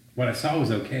 Mm-hmm. What I saw was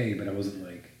okay, but I wasn't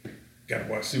like... Gotta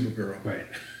watch Supergirl. Right.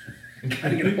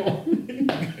 Gotta get home.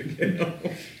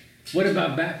 What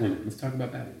about Batwoman? Let's talk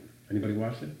about Batwoman. Anybody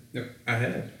watched it? No, I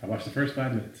have. I watched the first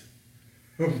 5 minutes.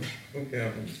 Okay, I'll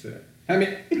understand. I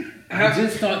mean, I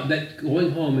just thought that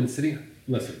going home and sitting...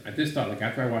 Listen, I just thought, like,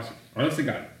 after I watched it... Honestly,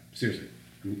 God, seriously,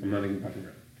 I'm not even fucking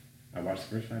around. I watched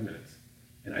the first 5 minutes,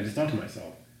 and I just thought to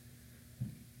myself,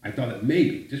 I thought that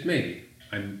maybe, just maybe,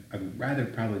 I would rather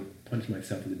probably punch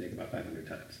myself in the dick about 500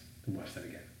 times than watch that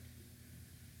again.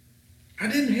 I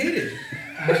didn't hate it.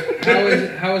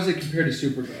 How is it compared to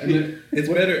Supergirl? It's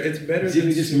better.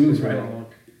 Jimmy just moves right along.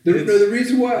 The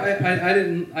reason why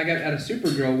I got out of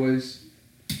Supergirl was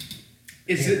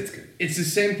it's the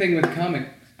same thing with comic.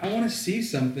 I want to see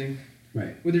something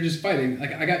right where they're just fighting.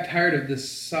 Like I got tired of this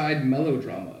side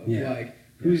melodrama of like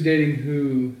who's dating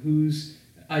who's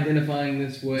identifying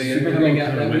this way and coming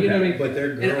out that way. You know what I mean? But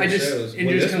they're girl shows. Well,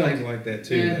 this one's like that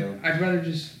too, though. I'd rather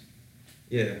just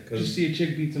just see a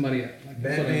chick beat somebody up. Like,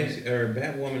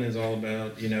 Batwoman is all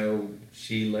about,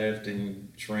 she left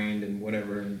and trained and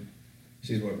whatever, and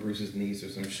she's Bruce's niece or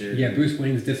some shit. Yeah, Bruce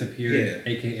Wayne's disappeared,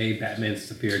 a.k.a. Batman's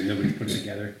disappeared, and nobody's put it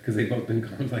together, because they've both been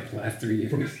gone for like the last 3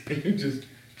 years.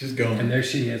 Just going. And there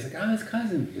she is, like, oh, his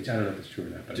cousin, which I don't know if it's true or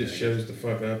not. But Just shows the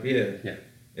fuck up, yeah. Yeah.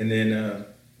 And then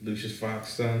Lucius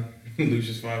Fox' son,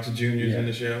 Lucius Fox Jr. is in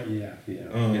the show. Yeah.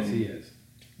 Yes, he is.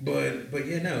 But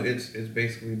yeah, no, it's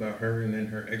basically about her and then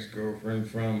her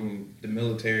ex-girlfriend from the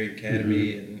military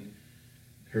academy and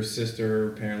her sister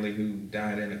apparently who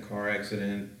died in a car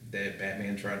accident that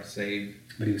Batman tried to save.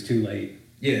 But he was too late.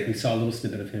 Yeah. He saw a little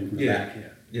snippet of him from the back.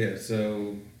 Yeah,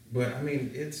 so, but I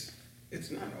mean, it's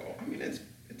not all, I mean, it's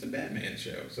a Batman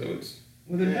show, so it's...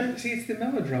 Well, it's the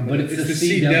melodrama. But it's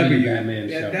the CW Batman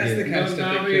show. Yeah, that's the kind of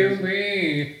stuff that kills.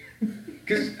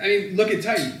 Because, I mean, look at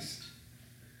Titans.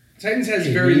 Titans has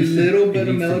very little bit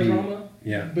of melodrama.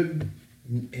 But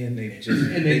and they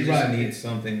just need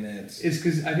something that's... It's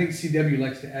because I think CW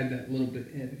likes to add that little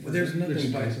bit in. Well, there's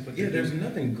nothing... there's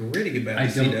nothing gritty about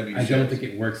the CW I show. don't think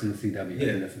it works in the CW.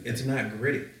 Yeah, it's not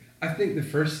gritty. I think the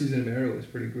first season of Arrow was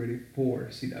pretty gritty for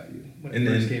CW when and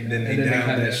it then, first came out. Then they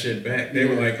dialed that shit back. They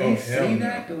were like, "Oh hell no!"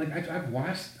 That, but like I've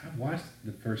watched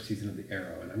the first season of the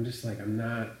Arrow, and I'm just like, I don't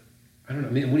know. I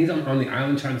mean, when he's on the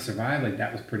island trying to survive, like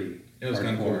that was pretty. It was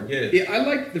kind of cool. Yeah, I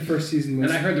liked the first season.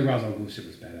 And I heard the Ra's al Ghul shit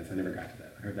was badass. I never got to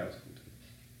that. I heard that was cool too.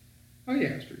 Oh yeah,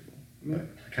 it was pretty cool. But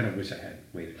I kind of wish I had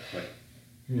waited. But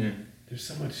there's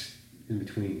so much in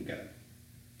between. You gotta.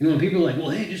 You know, when people are like,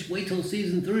 well, hey, just wait till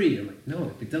season 3. I'm like,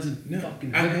 no, it doesn't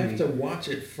fucking I happen. have to watch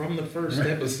it from the first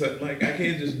episode. Like, I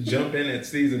can't just jump in at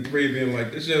season 3 being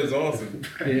like, this show's awesome.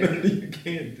 You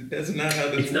can't. That's not how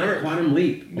this works. It's not Quantum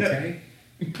Leap, okay?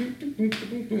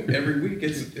 Every week,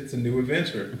 it's a new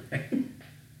adventure.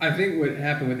 I think what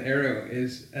happened with Arrow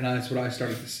is, and that's what I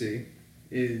started to see,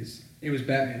 is it was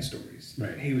Batman stories.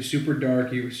 Right. He was super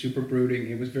dark. He was super brooding.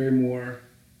 It was very more,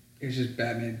 it was just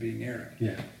Batman being Arrow.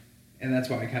 Yeah. And that's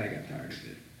why I kind of got tired of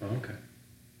it. Oh, okay.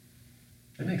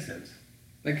 That makes sense.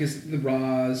 Like, because the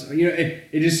Ra's,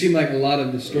 it just seemed like a lot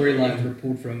of the storylines were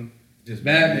pulled from just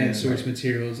Batman source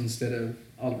materials instead of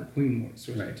Oliver Queen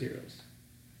source materials.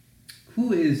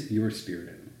 Who is your spirit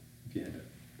animal, if you had to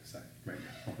decide right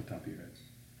now, off the top of your head?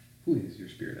 Who is your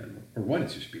spirit animal? Or what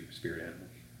is your spirit animal?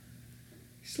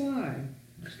 Slime.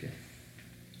 Just kidding.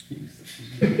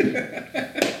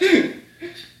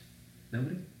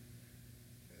 Nobody?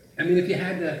 I mean, if you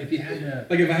had to...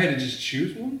 Like, if I had to just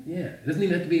choose one? Yeah. It doesn't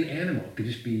even have to be an animal. It could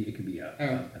just be, a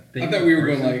thing. I thought we were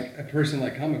going, like, a person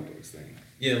like comic books thing.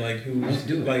 Yeah, like Let's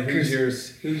do it. who's your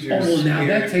Oh, well, now spirit?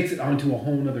 that takes it onto a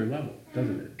whole nother level,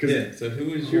 doesn't it? Yeah, so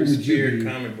who is your spirit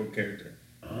comic book character?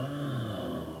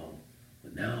 Oh,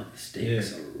 well, now the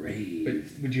stakes are raised.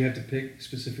 But would you have to pick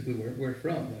specifically where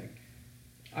from? Like,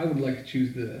 I would like to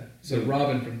choose the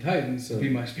Robin from Titans to be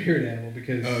my spirit animal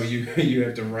because... Oh, you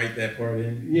have to write that part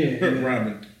in? Yeah.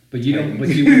 Robin. But you don't. But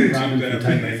you want Robin from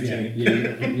Titans.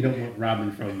 Yeah. You don't want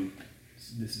Robin from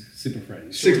this Super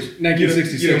Friends.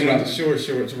 1966. You don't want the short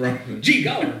shorts Robin. Gee,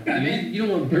 Goller. Batman. You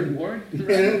don't want Burt Ward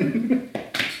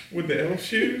with the elf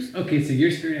shoes. Okay, so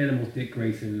your spirit animal is Dick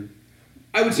Grayson.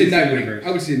 I would say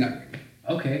Nightwing.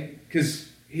 Okay. Because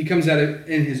he comes at it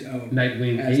in his own.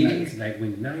 Nightwing 80s,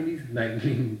 Nightwing 90s,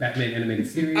 Nightwing Batman animated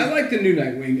series. I like the new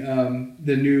Nightwing.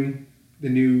 The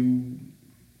new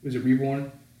was it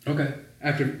Reborn? Okay.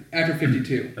 After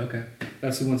 52. Okay.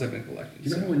 That's the ones I've been collecting. Do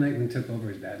you remember when Nightwing took over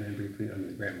as Batman briefly under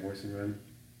the Grant Morrison run?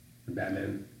 When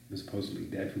Batman was supposedly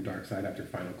dead from Darkseid after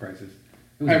Final Crisis?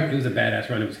 It was a badass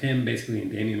run. It was him basically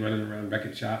and Damian running around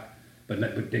Wreck-It Shop, but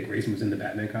Dick Grayson was in the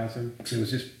Batman costume. It was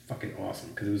just fucking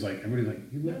awesome because it was like everybody was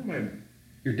like,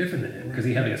 you're different than him because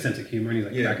he had like a sense of humor and he's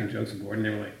like cracking jokes aboard and they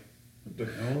were like, what the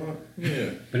hell? Yeah.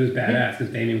 But it was badass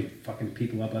because Damian was fucking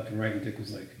people up left and right and Dick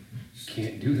was like, you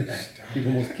can't do that. He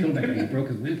almost killed that guy. He broke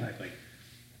his windpipe. Like,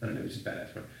 I don't know. It was just badass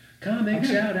fun. Comic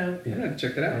shout out. Yeah. I'm gonna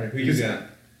check that out. All right, who you got?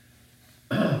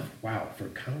 Wow, for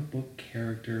comic book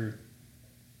character,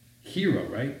 hero,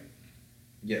 right?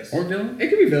 Yes. Or villain? It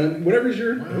could be villain. Whatever's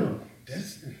your. Wow.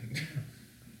 That's.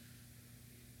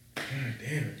 God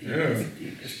damn it.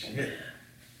 Yeah.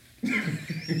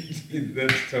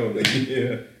 That's totally.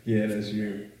 Yeah, that's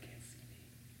you.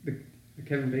 The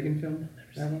Kevin Bacon film?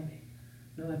 That one?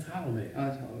 No, that's Hollow Man. Oh,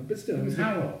 that's Hollow. But still. It was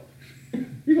Hollow.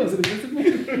 He wasn't invisible.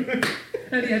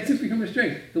 And he had superhuman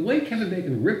strength. The way Kevin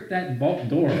Bacon ripped that vault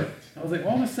door, I was like,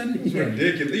 all of a sudden, he had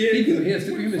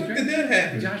superhuman strength. Did that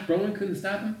happen? Josh Brolin couldn't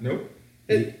stop him? Nope.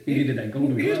 He needed that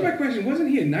golden Here's glove. my question. Wasn't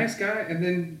he a nice guy and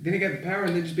then he got the power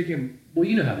and then just became... Well,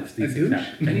 you know how these things douche?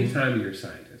 happen. Anytime you're a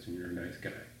scientist and you're a nice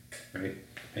guy, right?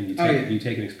 And you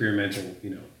take an experimental,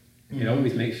 it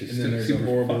always makes you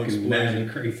super fucking mad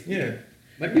and crazy. Yeah.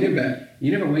 Like we did that.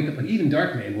 You never wake up, like even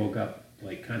Darkman woke up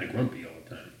like kind of grumpy all the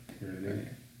time. You know what I mean?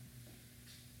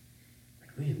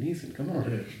 Like, Liam Neeson, come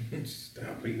on.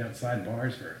 Stop. Waiting outside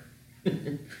bars for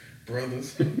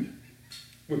brothers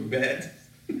with bats.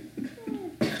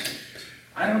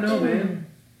 I don't know, man.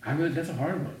 That's a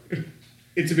hard one.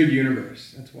 It's a big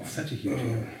universe. That's why. It's such a huge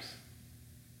universe.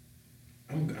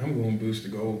 I'm going Booster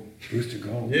Gold. Booster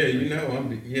Gold. Yeah, you know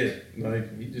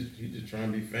like he just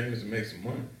trying to be famous and make some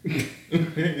money.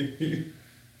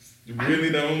 Really,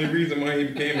 the only reason why he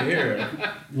became a hero.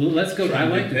 Well, let's go. I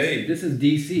like this. Paid. This is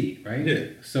DC, right? Yeah.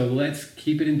 So let's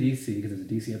keep it in DC because it's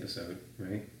a DC episode,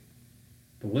 right?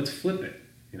 But let's flip it.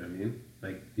 You know what I mean?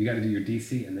 Like you got to do your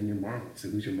DC and then your Marvel. So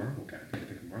who's your Marvel guy? You got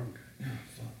to pick a Marvel guy. Oh,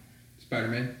 fuck.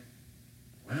 Spider-Man.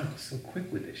 Wow, so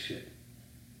quick with this shit.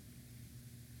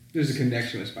 There's a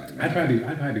connection with Spider-Man. I'd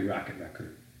probably be Rocket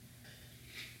Raccoon.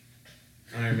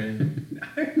 Iron Man.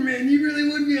 Iron Man, you really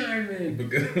would be Iron Man.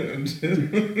 Because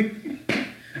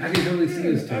I can totally see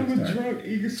his I'm Tony a Stark. drunk,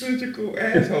 egocentrical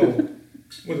asshole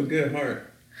with a good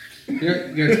heart. You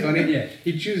know what's funny? Yeah.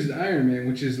 He chooses Iron Man,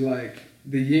 which is like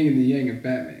the yin and the yang of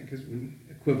Batman, because we're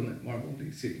equivalent Marvel and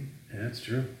DC. Yeah, that's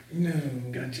true. No.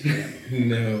 Gotcha.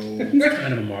 No. He's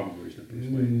kind of a Marvel version of Bruce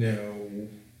Wayne. No.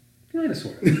 Kind of,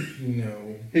 sort of.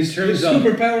 No. His terms of-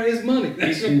 superpower is money.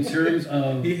 In terms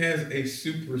of He has a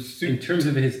super. in terms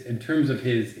of his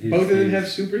Both of them have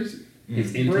supers.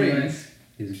 his brains. intellect,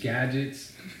 his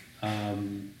gadgets,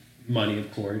 money, of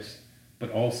course,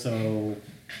 but also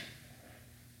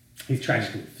he's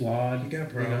tragically flawed. He got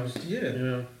problems. You know? Yeah. You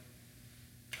know?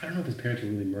 I don't know if his parents were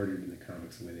really murdered in the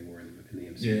comics the way they were in the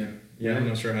MCU. Yeah. Yeah, I'm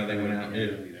not sure how they went out. I Yeah.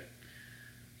 don't know either.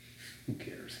 Who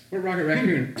cares? What Rocket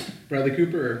Raccoon? Bradley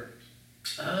Cooper or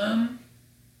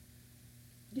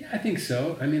Yeah, I think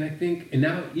so. I mean, I think, and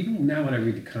now, even now when I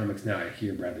read the comics now, I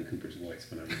hear Bradley Cooper's voice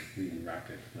when I'm reading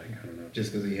Rocket. Like, I don't know.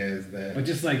 Just because he has that. But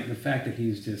just like the fact that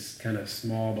he's just kind of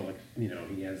small, but like, you know,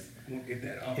 he has. I won't get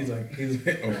that off. He's like,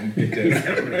 oh, I'm gonna get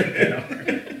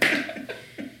that.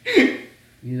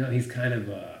 You know, he's kind of,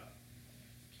 I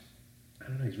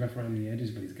don't know, he's rough around the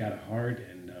edges, but he's got a heart,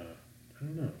 and I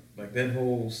don't know. Like that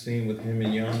whole scene with him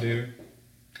and Yondu.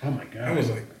 Oh my God. I was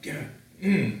like, God.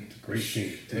 It's a great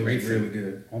scene. It's a That great was really scene.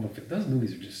 good. All those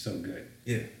movies are just so good.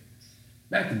 Yeah.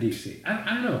 Back to DC.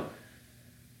 I don't know.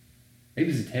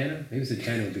 Maybe Zatanna. Maybe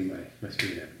Zatanna would be my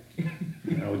spirit animal.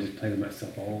 And I would just play with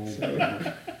myself all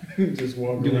day. Just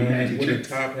walk Doing around magic with a tricks.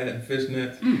 top hat and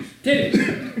fishnets.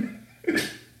 Titties!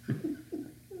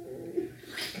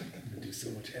 I'm gonna do so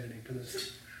much editing for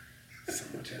this. So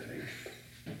much editing.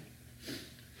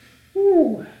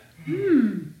 Ooh.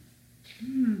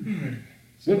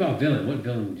 What about villain? What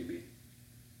villain would you be?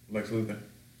 Lex Luthor.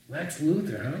 Lex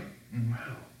Luthor, huh?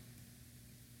 Wow.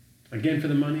 Again for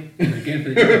the money? Again for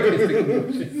the artistic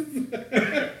emotion?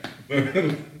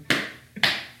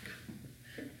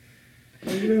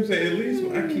 You know what I'm saying? At least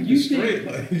I keep You it straight.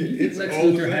 think, Like, you think it's Lex all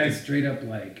the Luthor same. has straight up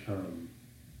like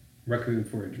Requiem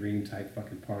for a Dream type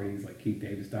fucking parties, like Keith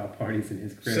David style parties in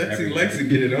his crib? Sexy every Lexi night?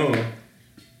 get it on.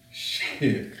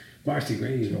 Shit. Varsity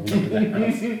Grade rolling up to the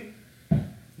house.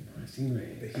 Varsity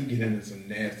Grade. He get into some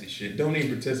nasty shit. Don't even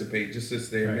participate. Just sits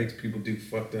there and Right. makes people do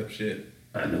fucked up shit.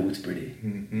 I know it's pretty.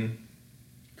 Mm-hmm.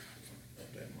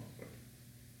 Love that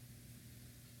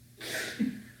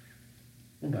motherfucker.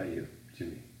 What about you,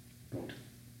 Jimmy Bolton,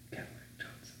 Cadillac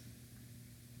Johnson?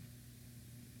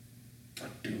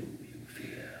 What do you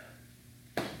fear?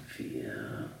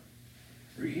 Fear.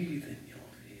 Breathe in your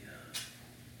fear.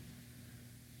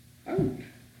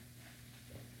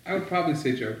 I would probably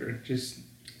say Joker. Just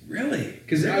Really?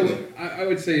 because I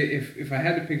would say if I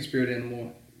had to pick a spirit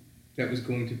animal that was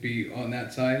going to be on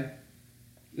that side,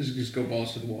 let's just go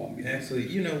balls to the wall. And be Actually,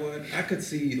 you know what? I could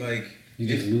see like You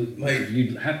just if- lose. like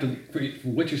You'd have to. For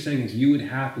what you're saying is, you would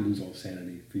have to lose all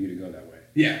sanity for you to go that way.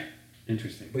 yeah.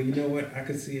 Interesting. But you know what? I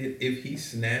could see it if he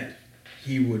snapped,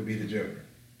 he would be the Joker.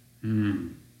 I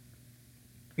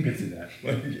can see that.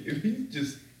 Like if he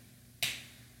just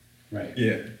Right.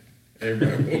 yeah.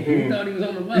 Everybody You thought he was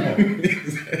on the level,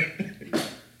 Exactly. but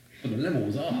the level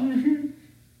was off.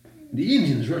 The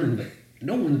engine's running, but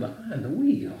no one's behind the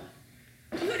wheel.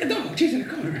 I'm like a dog chasing a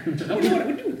car. I don't know what I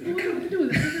would do with it. I don't know what to do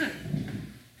with it.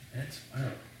 That's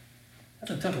wow.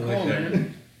 That's a tough I like call, that.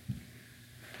 man.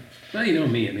 Well, you know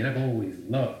me. I mean, I've always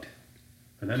loved,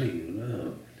 and I mean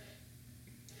loved,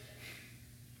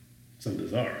 some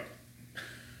Bizarro.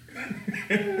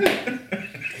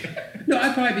 No,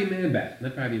 I'd probably be Man-Bat.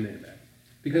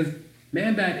 Because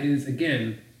Man-Bat is,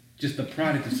 again, just the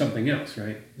product of something else,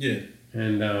 right? Yeah.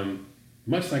 And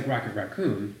much like Rocket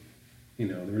Raccoon, you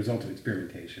know, the result of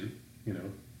experimentation, you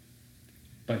know.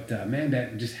 But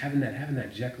Man-Bat, just having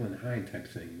that Jekyll and Hyde type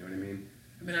thing, you know what I mean?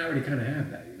 I mean, I already kind of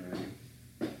have that, you know what I mean?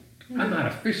 I'm not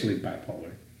officially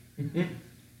bipolar.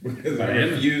 Because But I I am.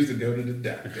 refuse to go to the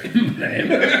doctor. But I am.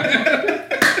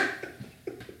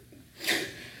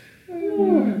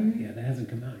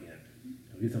 come out yet.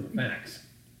 At least on the fax.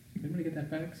 Anybody get that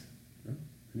fax? No?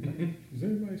 Anybody? Does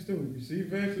anybody still receive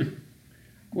faxes?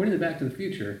 According to Back to the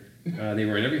Future, they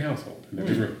were in every household, in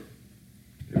every room.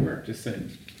 They were, just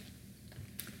saying.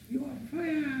 You are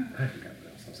fire. I forgot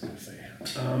what else I was going to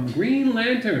say. Green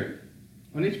Lantern.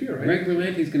 On HBO, right? Greg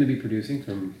Berlanti's going to be producing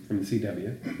from the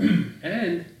CW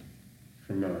and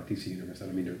from DC Universe. I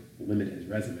don't mean to limit his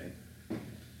resume.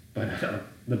 But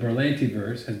the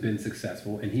Berlantiverse has been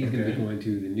successful, and he's going to be going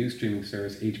to the new streaming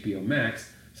service, HBO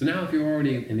Max. So now if you're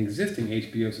already an existing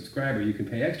HBO subscriber, you can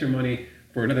pay extra money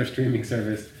for another streaming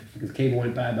service because cable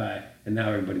went bye-bye, and now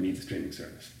everybody needs a streaming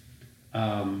service.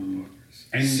 And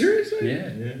Seriously?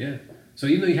 Yeah. So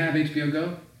even though you have HBO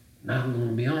Go, not going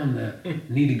to be on there.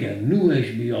 Need to get a new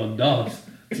HBO DOS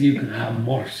so you can have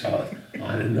more shows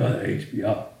on another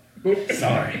HBO.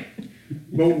 Sorry.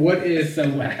 But what if It's so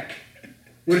whack.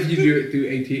 What if you do it through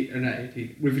AT or not AT?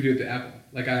 What if you do it through Apple?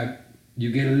 Like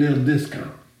You get a little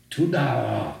discount. $2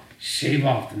 off. Shave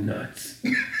off the nuts.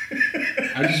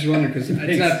 I just wonder because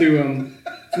it's not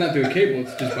through a cable.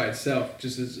 It's just by itself,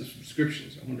 just as a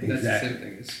subscription. So I wonder if that's the same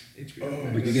thing as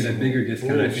HBO. But you get a bigger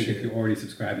discount, I think, if you already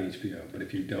subscribe to HBO. But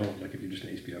if you don't, like if you're just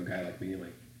an HBO guy like me, you're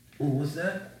like, oh, what's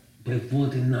that? Pay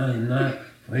 $14.99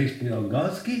 for HBO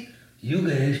Goski? You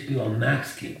get HBO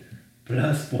Maxki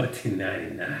plus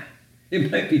 $14.99.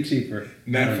 It might be cheaper.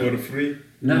 Not for the free?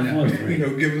 Not for free. You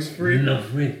know, give us free? Not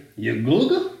free. You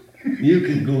Google? You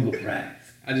can Google price.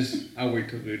 I'll wait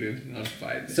till they do and I'll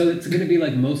buy it. So it's going to be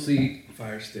like mostly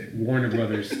Fire stick. Warner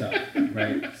Brothers stuff,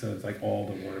 right? So it's like all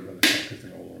the Warner Brothers stuff because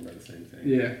they're all owned by the same thing.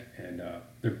 Yeah. And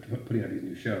they're putting out these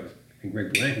new shows. And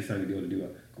Greg Berlanti's trying to be able to do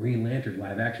a Green Lantern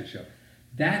live action show.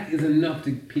 That is enough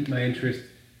to pique my interest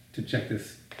to check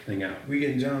this thing out. We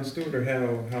getting Jon Stewart or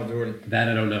Hal Jordan? That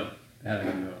I don't know.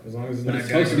 As long as it's but not it's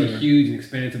supposed to be Guy huge and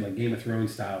expansive, like Game of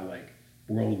Thrones style, like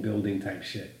world building type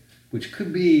shit, which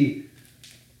could be,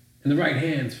 in the right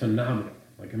hands, phenomenal.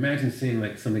 Like imagine seeing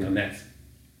like something on that.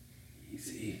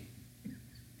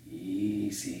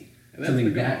 Easy.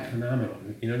 Something that phenomenal.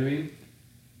 You know what I mean?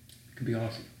 It could be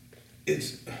awesome.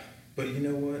 But you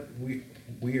know what?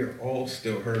 We are all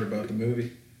still hurt about the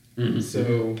movie. Mm-hmm.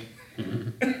 So.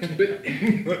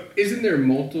 But isn't there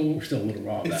multiple? We're still a little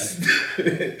raw about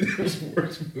it. It was the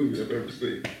worst movie I've ever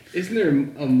seen. Isn't there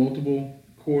multiple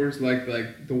cores like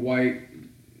the White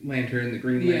Lantern, the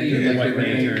Green Lantern, the like White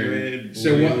the Lantern. Red,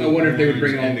 So blue, I wonder if they would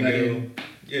bring all orange, that indigo. in.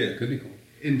 Yeah, Could be cool.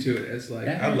 Into it as like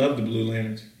I love the Blue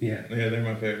Lanterns. Yeah. Yeah, they're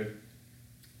my favorite.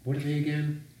 What are they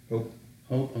again? Hope.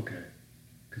 Okay.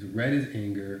 Because red is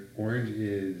anger, orange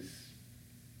is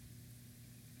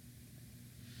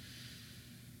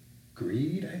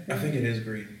greed, I think it is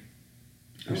greed.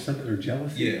 Or something, or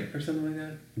jealousy, Yeah. or something like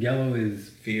that. Yellow is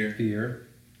Fear.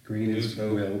 Green Blue is is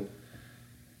hope. will.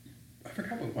 I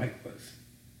forgot what white was.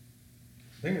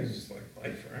 I think it's just like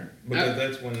life, right? Because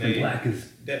that's when And they. black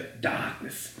is That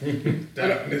darkness.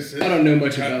 darkness. I don't know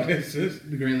much about darkness is-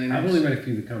 the Green Lantern. I've only read a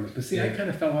few of the comics, but see, I Yeah. kind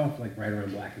of fell off like right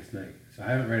around Blackest Night, so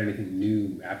I haven't read anything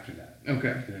new after that. Okay.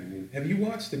 You know what I mean? Have you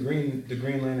watched the Green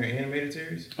Lantern animated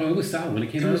series? Oh, it was solid when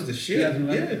it came It out. was the shit.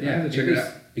 2011. Yeah, I have to check it was-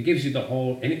 out. It gives you the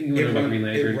whole anything you want to know about Green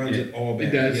Lantern. It runs it all back.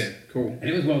 It does. Yeah. Cool. and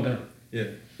it was well done. Yeah.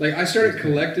 Like I started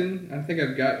collecting. I think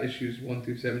I've got issues 1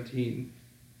 through 17.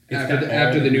 It's After got the, all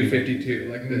after the new Green 52,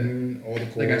 like the All the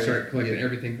like I cores. started collecting Yeah.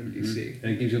 everything from DC.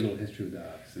 And it gives you a little history of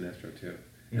Sinestro too.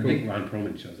 And I think Ron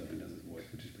Perlman shows up and does his voice,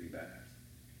 which is pretty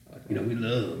badass. You know, we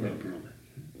love Ron Perlman.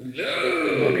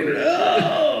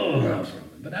 Love Ron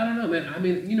Perlman. But I don't know, man. I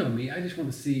mean, you know me. I just want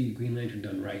to see Green Lantern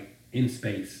done right in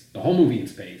space. The whole movie in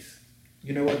space.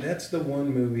 You know what? That's the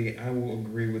one movie I will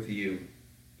agree with you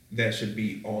that should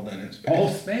be all done in space. All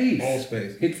space. All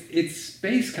space. It's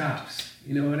space cops.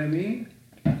 You know what I mean?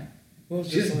 Well, it's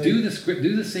Just like- do the script,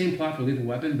 do the same plot for Lethal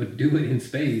Weapon, but do it in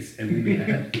space, and we'd be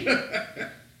happy.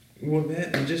 Well,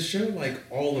 that and just show like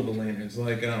all of the lanterns.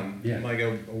 Like like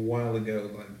a while ago,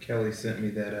 like Kelly sent me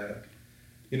that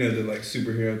the like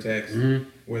superhero text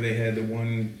where they had the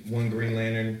one Green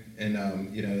Lantern and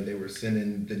they were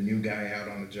sending the new guy out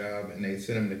on a job and they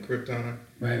sent him to Krypton.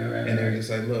 Right. And they were just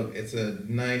like, look, it's a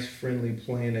nice, friendly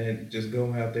planet. Just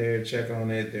go out there, check on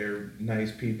it. They're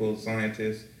nice people,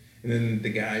 scientists. And then the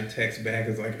guy texts back,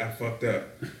 is like, I fucked up.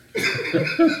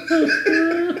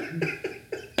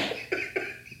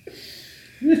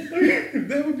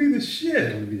 That would be the shit.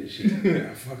 That would be the shit.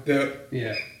 I fucked up.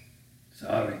 Yeah.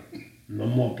 Sorry. No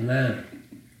more plan.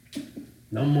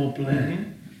 No more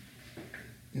plan.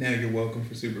 Now you're welcome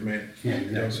for Superman. Yeah,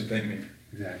 exactly. Y'all should thank me.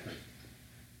 Exactly.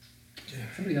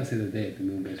 Somebody else the other day at the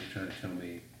Moon Base was trying to tell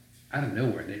me, out of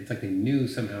nowhere, it's like they knew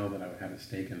somehow that I would have a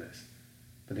stake in this.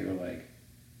 But they were like,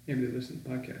 Maybe they listen to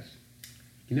the podcast.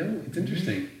 You know, it's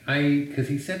interesting. Because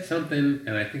he said something,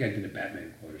 and I think I did a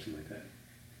Batman quote or something like that.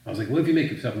 I was like, well, if you make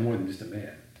yourself more than just a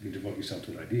man, you devote yourself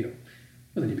to an ideal,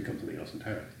 well, then you become something else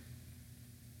entirely.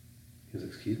 He was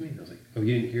like, excuse me? And I was like, oh,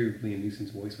 you didn't hear Liam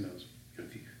Neeson's voice when I was,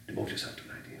 if you devote yourself to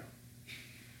an ideal,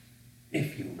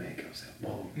 if you make yourself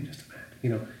more than just a man.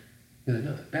 You know, he's like,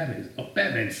 no,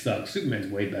 Batman sucks.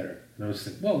 Superman's way better. And I was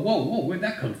just like, whoa, where'd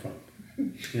that come from?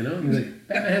 You know? He's like,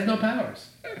 Batman has no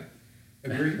powers.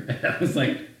 Agreed. And I was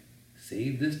like,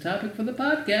 save this topic for the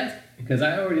podcast, because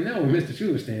I already know where Mr.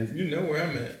 Schuler stands. You know where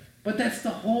I'm at. But that's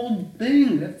the whole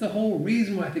thing. That's the whole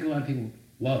reason why I think a lot of people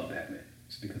love Batman.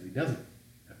 It's because he doesn't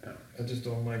have powers. I just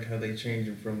don't like how they changed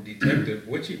him from detective,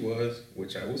 which he was,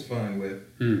 which I was fine with,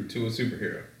 to a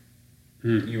superhero.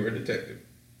 You were a detective.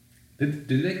 Did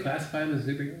they classify him as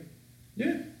a superhero?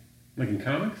 Yeah. Like in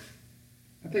comics?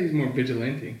 I think he's more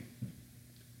vigilante.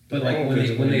 But like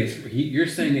you're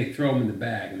saying they throw him in the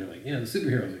bag and they're like, yeah, the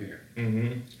superheroes are here.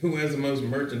 Mm-hmm. Who has the most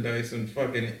merchandise in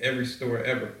fucking every store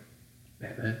ever?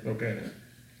 Batman. Okay, then.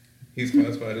 He's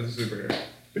classified as a superhero.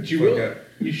 But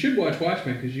you should watch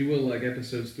Watchmen, because you will, like,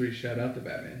 episodes 3 shout out to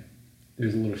Batman.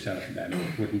 There's a little shout out to Batman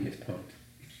where he gets punked.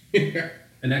 Yeah.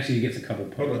 And actually he gets a couple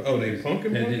Hold on. Oh, they punk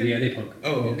him? Yeah, they punk him.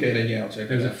 Oh, okay, then yeah, I'll check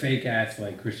There's it a out. fake ass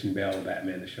like Christian Bale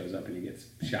Batman that shows up and he gets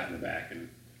shot in the back and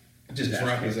just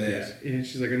drop his ass. Yeah,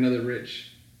 she's like another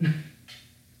rich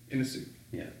in a suit.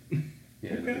 Yeah.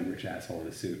 Yeah, okay. A rich asshole in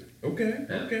a suit. Okay,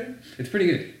 yeah. okay. It's pretty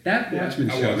good. That Watchmen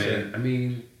show, man, it. I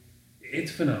mean,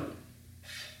 it's phenomenal.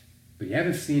 But you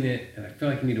haven't seen it, and I feel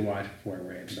like you need to watch it before I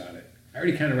rant about it. I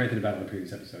already kind of ranted about it in the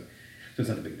previous episode, so it's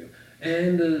not a big deal.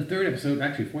 And the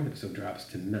fourth episode drops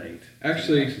tonight.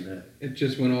 Actually, it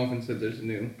just went off and said there's a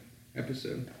new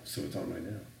episode. So it's on right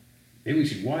now. Maybe we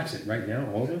should watch it right now,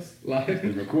 all of us? Live.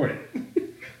 And record it.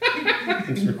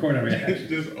 Let's record our reaction.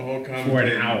 Just all for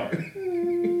an hour.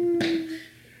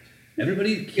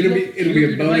 Everybody, it'll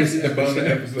be a bonus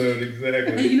episode,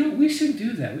 exactly. Hey, you know, we should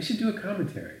do that. We should do a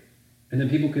commentary. And then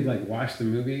people could, like, watch the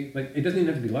movie. Like, it doesn't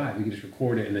even have to be live. We can just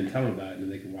record it and then tell them about it, and then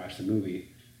they can watch the movie.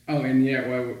 Oh, and yeah,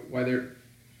 why they're...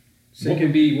 What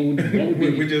would be...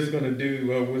 We're just going to do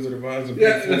Wizard of Oz. Yeah,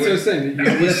 that's what I was saying.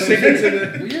 You sync it to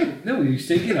the... Well, yeah, no, you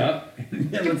sync it up.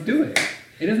 Yeah, let's do it.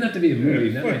 It doesn't have to be a movie.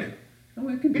 No,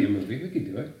 it could be a movie. We could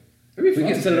do it. We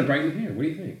can set it up right in here. What do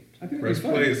you think? I think press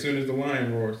play as soon as the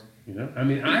lion roars. You know? I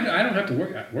mean, I don't have to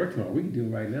work tomorrow. We can do it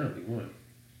right now if you want.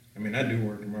 I mean, I do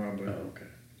work tomorrow, but... Oh, okay.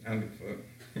 I don't give a fuck.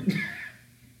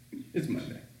 It's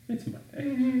Monday. It's Monday.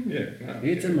 Mm-hmm. Yeah.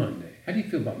 It's a Monday. How do you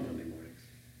feel about Monday mornings?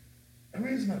 I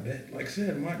mean, it's not bad. Like I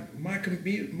said, my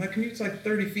commute's like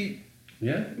 30 feet.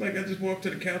 Yeah? Like, I just walk to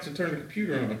the couch and turn the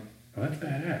computer on. Oh, that's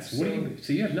badass.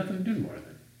 So you have nothing to do tomorrow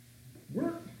then?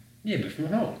 Work. Yeah, but from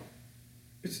home.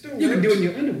 It's still You can do it in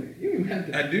works. your underwear. You don't even have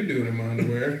to. I do it in my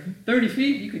underwear. 30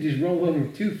 feet? You could just roll over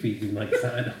 2 feet and, like,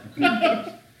 sign off.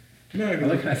 No, I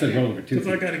like how I said roll over 2 feet. Because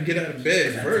I got to get out of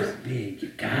bed That's first. how big you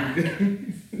got.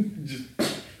 Just...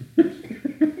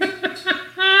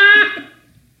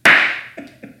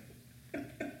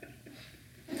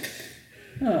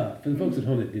 For the folks at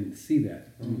home that didn't see that,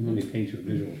 let me paint you a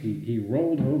visual. He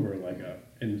rolled over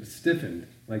and stiffened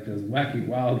like those wacky,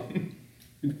 wild,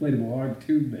 inflatable arm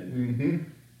tube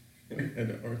men. Mm-hmm. I had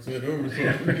to arch that over so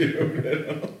I could get over that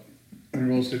hump. And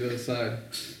rolls to the other side.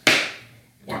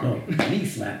 Oh, knee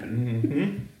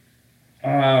slapping.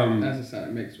 Mm-hmm. That's the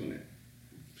sound it makes when it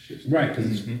shifts. Right,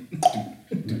 because it's...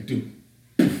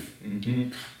 Mm-hmm.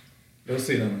 Don't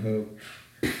sit on the hub.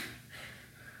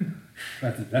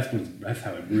 That's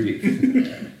how it breathes.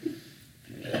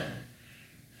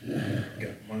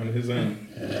 Got mine of his own.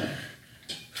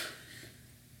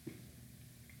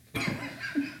 I forgot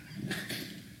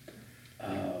what I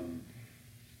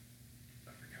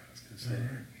was going to say.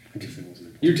 I guess it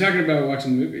wasn't. You're talking about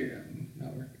watching the movie.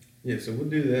 Not working. Yeah, so we'll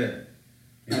do that.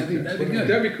 That'd be good.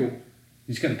 That'd be cool.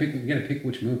 You just gotta pick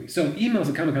which movie. So emails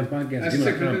at ComicConspodcast. That's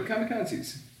like the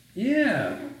Comic-Consies.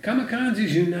 Yeah.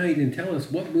 Comic-Consies unite and tell us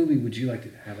what movie would you like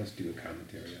to have us do a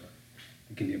commentary on.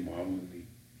 It can be a Marvel movie.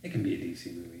 It can be a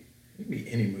DC movie. It can be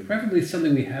any movie. Preferably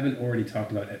something we haven't already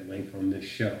talked about at length on this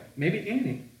show. Maybe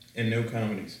Annie. And no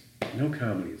comedies. No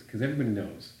comedies, because everybody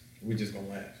knows. We're just gonna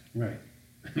laugh. Right.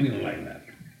 We don't like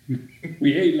laughing.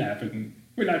 We hate laughing.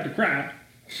 We like to cry.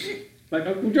 Like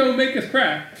Uncle Joe make us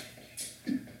cry.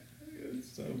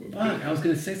 Fuck, I was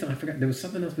going to say something. I forgot. There was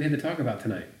something else we had to talk about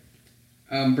tonight.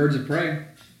 Birds of Prey.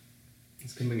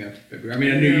 It's coming out in February. I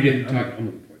mean, I knew you didn't talk. I'm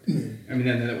looking forward to it. I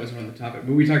mean, that wasn't on the topic,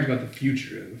 but we talked about the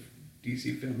future of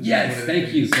DC films. Yes,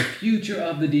 thank you. The future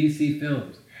of the DC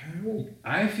films. How?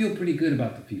 I feel pretty good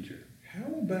about the future. How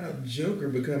about Joker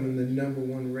becoming the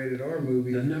 #1 rated R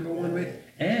movie? The #1 rated,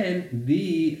 and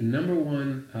the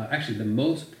 #1, actually the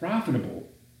most profitable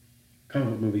comic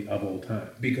book movie of all time.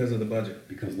 Because of the budget.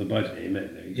 Because of the budget.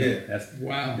 Amen. There you Yeah. go. That's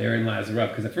Wow. Therein lies the rub.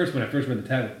 Because at first, when I first read the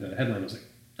headline, I was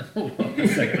like, hold on a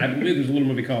second. I believe there's a little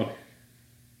movie called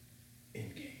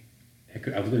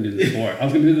Endgame. I was going to do the score. I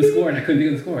was going to do the score, and I couldn't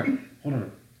think of the score. Hold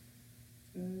on.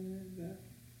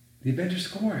 The Avengers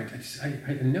score.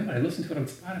 I know it. I listen to it on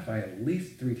Spotify at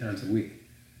least 3 times a week.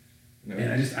 No.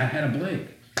 And I had a blank.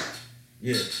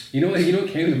 Yeah. You know what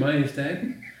came to mind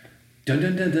instead? Dun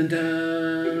dun dun dun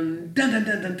dun dun dun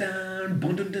dun dun dun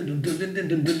bum, dun dun dun dun dun dun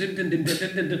dun dun dun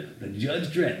dun dun dun. The Judge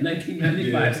Dredd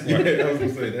 1995 score. Yeah, I was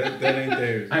gonna say that ain't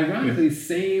theirs. Ironically,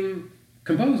 same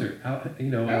composer.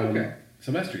 Okay.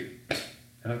 Silvestri.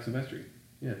 Alex Silvestri.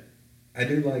 Yeah. I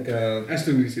do like I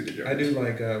still need to see the Joker. I do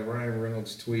like Ryan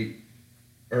Reynolds' tweet,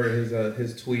 or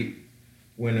his tweet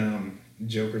when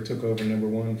Joker took over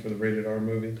 #1 for the rated R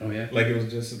movie. Oh yeah. Like it was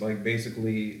just like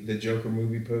basically the Joker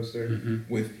movie poster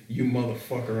with "you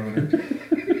motherfucker" on it.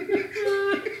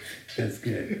 That's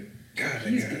good. God,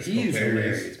 He's that guy's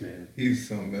hilarious, man. He's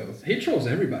something else. He trolls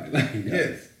everybody. Like, He does.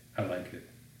 Yes. I like it.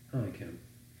 I like him.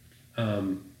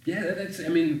 Yeah, that's. I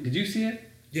mean, did you see it?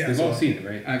 Yeah, We've I all saw seen it,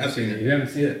 right? I've seen it. You haven't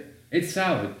seen Yeah. it? It's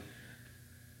solid.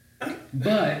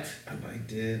 But I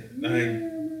liked it.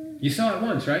 you saw it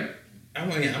once, right? I'm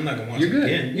not gonna watch You're it good.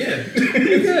 again. Yeah,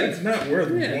 good. It's not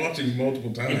worth Yeah. watching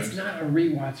multiple times. It's not a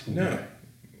rewatchable. No,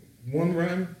 one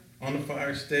run on the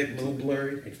Fire Stick, a little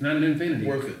blurry. It's not an Infinity.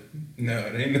 Worth it. No,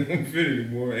 it ain't no Infinity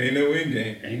War. Ain't no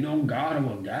Endgame. Ain't no God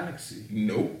of a Galaxy.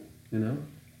 Nope. You know?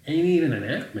 Ain't even an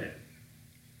Ant-Man.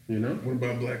 You know? What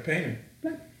about Black Panther?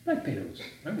 Black Panther was.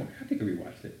 I think I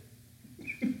rewatched it.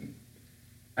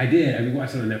 I did. I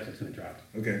rewatched it on Netflix when it dropped.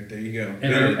 Okay, there you go.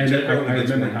 And I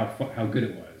remember how good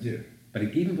it was. Yeah. But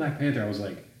even Black Panther, I was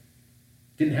like,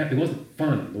 it wasn't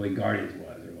fun the way Guardians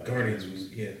was. Or like, Guardians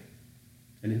was, yeah.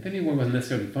 And Infinity War wasn't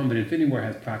necessarily fun, but Infinity War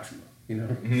has Proxima, you know?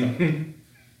 Mm-hmm.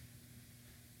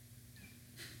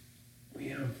 So, we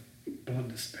have blood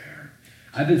to spare.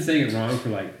 I've been saying it wrong for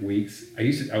like weeks.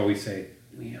 I always say,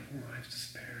 we have lives to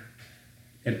spare.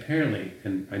 And apparently,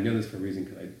 and I know this for a reason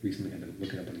because I recently had to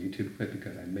look it up on a YouTube clip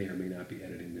because I may or may not be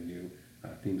editing the new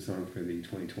theme song for the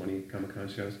 2020 Comic-Con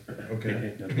shows.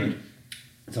 Okay.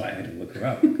 So I had to look her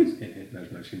up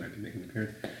because she might be making an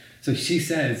appearance. So she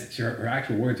says, her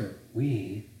actual words are,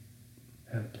 we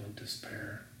have blood to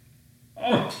spare.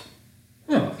 Oh!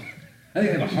 I think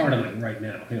I have a heart on it right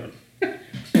now. Hang on.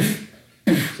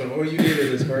 So all you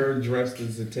needed is her dressed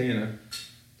as Zatanna,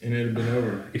 and it'd have been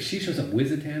over. If she shows up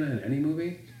with Zatanna in any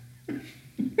movie,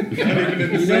 Not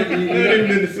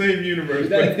even in the same universe,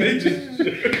 but they just.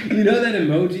 You know that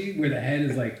emoji where the head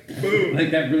is like, Boom.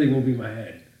 like that really will be my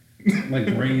head. Like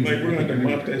brains. Like we're gonna have to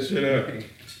mop that shit up.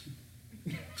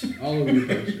 all over the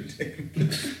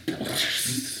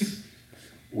posters.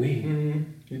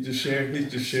 He's just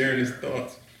sharing his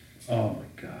thoughts. Oh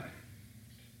my god.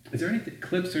 Is there any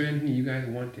clips or anything you guys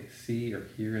want to see or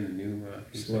hear in the new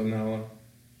Slow Nala.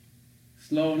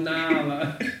 Slow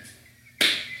Nala.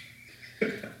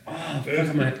 Oh, fuck, I'm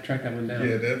gonna have to track that one down.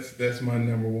 Yeah, that's my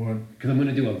 #1. Because I'm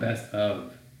gonna do a best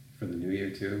of for the new year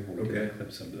too. Where we do Okay.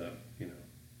 clips of the,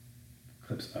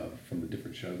 clips of from the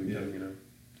different shows we've done,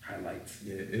 highlights.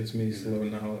 Yeah, it's me, Slow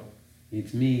Nala.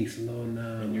 It's me, Slow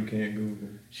Nala. And you can't Google.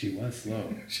 She was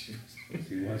slow. She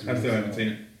She was. I really still haven't slow. seen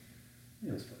it.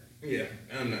 It was fun. Yeah,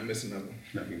 I'm not missing nothing.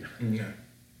 No, you're not. No.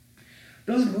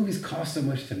 Those movies cost so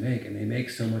much to make, and they make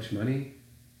so much money,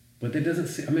 but that doesn't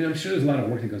seem. I mean, I'm sure there's a lot of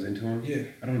work that goes into them. Yeah.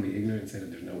 I don't want to be ignorant and say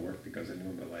that there's no work that goes into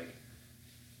them, but like,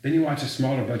 then you watch a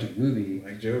smaller budget movie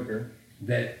Like Joker.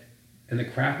 and the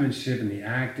craftsmanship and the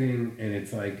acting, and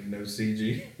it's like No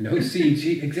CG. no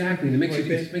CG, exactly. And it Like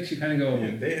just makes you kind of go.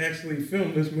 Yeah, they actually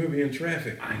filmed this movie in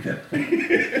traffic. I know.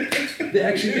 They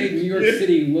actually made New York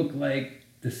City look like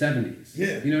the 70s.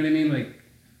 Yeah. You know what I mean? Like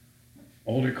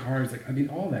older cars,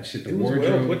 all that shit. The It was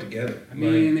wardrobe. well put together. I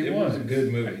mean, it was a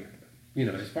good movie.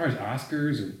 As far as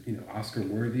Oscars or Oscar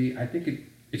worthy, I think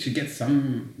it should get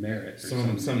some merit.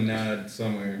 Or Some nod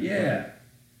somewhere. Yeah.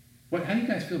 How do you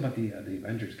guys feel about the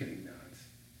Avengers getting nods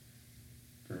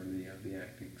for the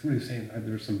acting? Somebody was saying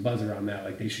there's some buzz around that,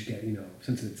 like they should get,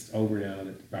 since it's over now,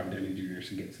 that Robert Downey Jr.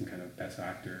 should get some kind of Best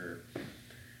Actor.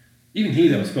 Even he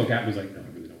though spoke out and was like, no, I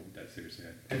really don't want that seriously.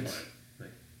 I'm fine. Like,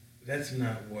 That's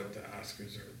not what the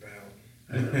Oscars are about.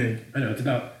 I know it's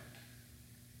about.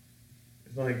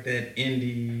 It's like that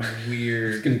indie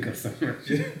weird. It's gonna go somewhere.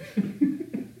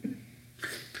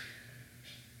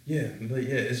 Yeah, but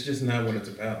it's just not what it's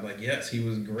about. Like, yes, he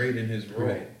was great in his role.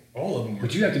 Right. All of them were.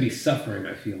 But you have to be suffering,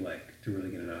 I feel like, to really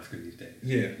get an Oscar these days.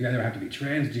 Yeah. You either have to be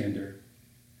transgender,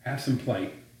 have some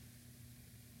plight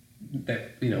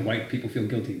that, you know, white people feel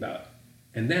guilty about,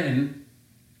 and then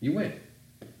you win.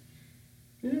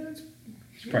 Yeah, it's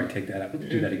You should probably take that out. Let's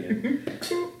do that again.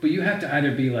 But you have to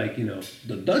either be like, you know,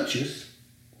 the Duchess,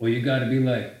 or you got to be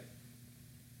like,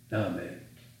 nah, man,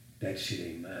 that shit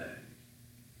ain't mine.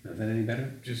 Now, is that any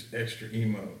better? just extra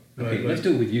emo. Okay, let's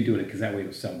do it with you doing it, because that way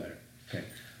it'll sell better. Okay.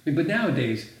 I mean, but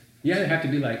nowadays, you either have to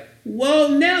be like, whoa,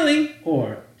 Nelly,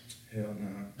 or... Hell no.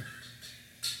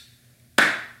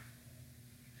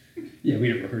 Yeah, we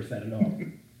didn't rehearse that at all.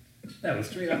 That was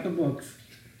straight off the books.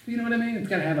 You know what I mean? It's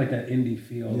got to have like that indie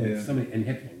feel. Like Yeah. somebody, and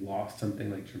you have to have lost something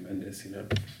like tremendous, you know?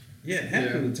 Yeah,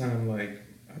 half of the time, like,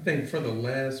 I think for the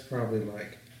last probably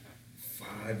like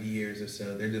 5 years or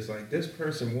so, they're just like, this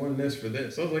person won this for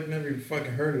this. I was like, never even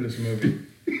fucking heard of this movie.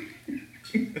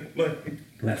 Like,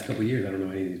 Last couple of years, I don't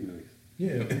know any of these movies.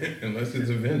 yeah, unless it's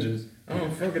Avengers. I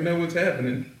don't fucking know what's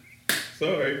happening.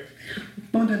 Sorry.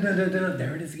 Dun, dun, dun, dun, dun.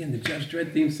 There it is again, the Judge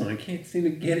Dredd theme song. I can't seem to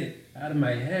get it out of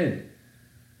my head.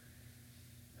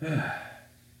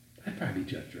 I'd probably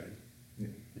be Judge Dredd. Yeah.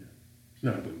 Yeah.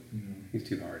 No, I wouldn't. No. He's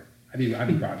too hard. I'd be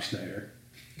Rob Schneider.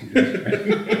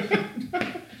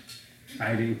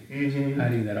 hiding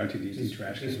in that R2D2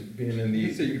 trash can. Just being in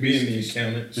the, So you could being be the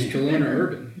accountant. Stallone or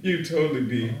Urban. You totally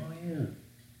be. Oh, yeah.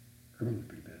 Urban was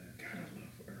pretty bad. God, I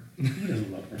love her. Who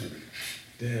doesn't love Urban?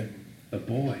 Damn. The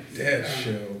Boys. That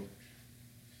show.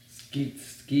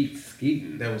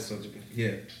 Skeeting. That was such a good.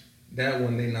 Yeah. That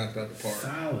one they knocked out the park.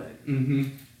 Solid. Mm-hmm.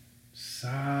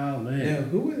 Solid.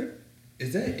 Now,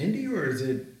 is that indie or is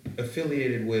it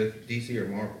affiliated with DC or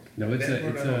Marvel? No, it's That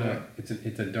part I don't know.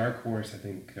 it's a Dark Horse. I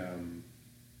think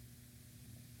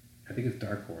it's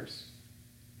Dark Horse.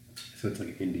 So it's like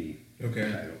an indie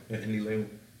Okay. title. Yeah, indie label.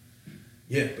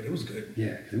 Yeah, but it was good.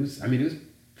 Yeah, 'cause it was. I mean, it was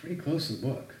pretty close to the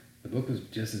book. The book was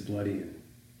just as bloody and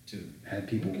Too. had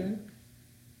people Okay.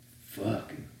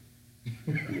 fucking.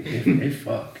 I mean, they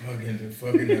fuck. Fucking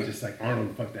up. Just like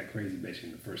Arnold fucked that crazy bitch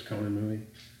in the first Conan movie.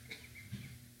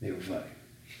 They were fucking.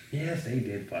 Yes, they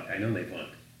did fuck. I know they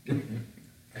fucked.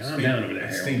 Calm down over there, I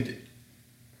Harold. synced it.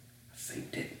 I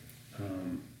synced it.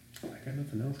 I got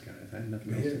nothing else, guys. I had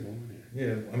nothing else to go on here.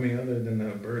 Yeah, I mean, other than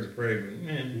Birds of Prey, but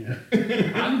man,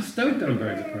 Yeah. I'm stoked on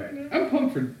Birds of Prey. I'm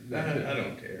pumped for that. I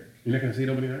don't care. You're not gonna see it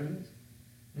opening night with us?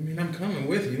 I mean, I'm coming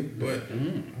with you, but I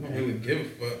don't really give a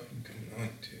fuck. I'm coming on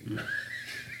to.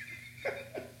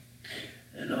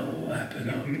 And I'll lap it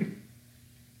up.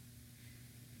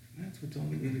 That's what's on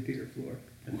the movie theater floor.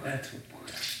 And that's what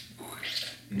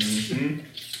Mm-hmm.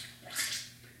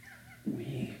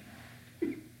 we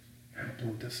have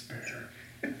no despair.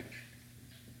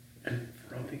 And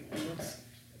frothy ones.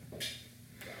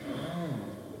 Oh,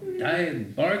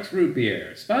 Diet Barks Root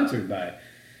Beer, sponsored by.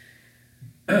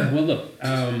 Well, look,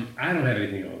 I don't have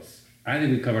anything else. I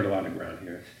think we covered a lot of ground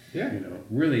here. Yeah. You know,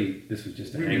 really, this was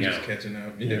just a We were hangout. just catching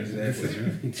up. Yeah, This is exactly.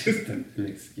 really just an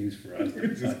excuse for us to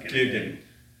Just fucking kicking. hang,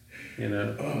 you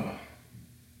know. Oh.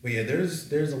 But yeah,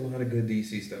 there's a lot of good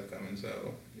DC stuff coming,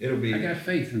 so it'll be. I got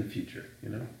faith in the future, you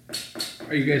know.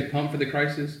 Are you guys pumped for the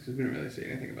Crisis? Because we didn't really say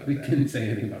anything about We that. didn't say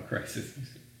anything about Crisis.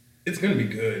 It's gonna be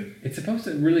good. It's supposed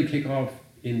to really kick off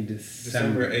in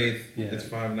December. December 8th. Yeah. It's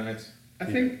 5 nights. I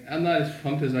think I'm not as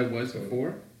pumped as I was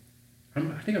before, I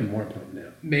think I'm more pumped now.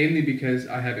 mainly because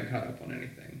I haven't caught up on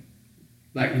anything.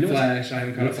 Like You know Flash, I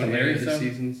haven't caught what's up on any of hilarious, the though?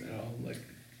 seasons at all. Like,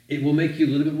 It will make you a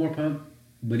little bit more pumped,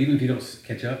 but even if you don't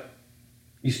catch up,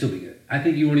 you still be good. I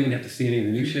think you won't even have to see any of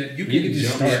the new shit. You can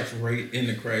just jump straight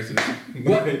into Crisis.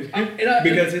 Well,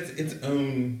 because it's its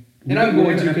own. and I'm We're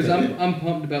going gonna to because have I'm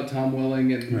pumped about Tom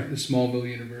Welling and Right. the Smallville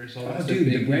universe. All that Oh, stuff dude,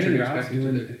 the being Brandon Routh expected to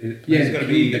doing the- it. Yeah, It's gonna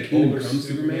be the Kingdom older Come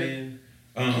Superman.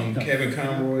 The Kevin fuck?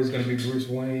 Conroy is gonna be Bruce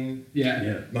Wayne. Yeah,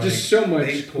 Yeah. Like, just so they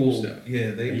much cool pulled- stuff.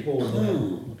 Yeah, they pulled.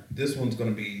 pulled. This one's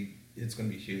gonna be. It's gonna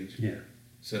be huge. Yeah,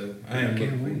 So I am can't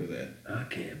looking wait. forward to that. I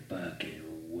can't fucking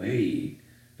wait.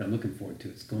 And I'm looking forward to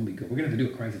it. It's gonna be good. We're gonna have to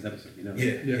do a Crisis episode, you know. Yeah,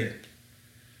 Yeah. yeah. You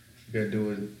gotta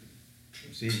do it.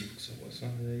 Let's see, so what's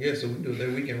Sunday? Yeah, so we do it that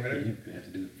weekend, right? You're gonna have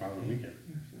to do it the following weekend.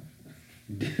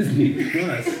 Disney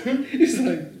Plus It's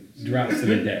like, drops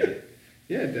in a day.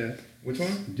 yeah, it does. Which one?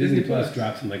 Disney Disney Plus Plus.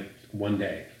 drops in like one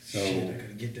day. So Shit, I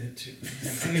gotta get that too.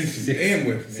 I need some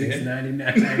bandwidth, man.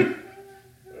 $6.99.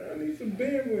 I need some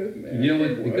bandwidth, man. You know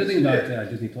what? The good thing about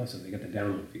Disney Plus is they got the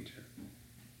download feature.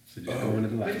 So just go into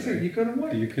the Like I said, library. you go to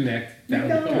what? Do you connect?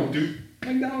 McDonald's. Download. Dude,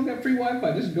 McDonald's got free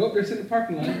Wi-Fi. Just go up there, sit in the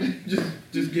parking lot.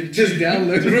 just get Just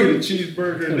download just get a it.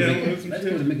 cheeseburger, Let's go to download Mickey- some Let's go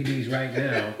to shit. Mickey D's right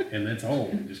now, and let's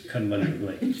all just cut under the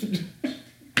link.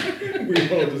 We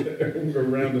all just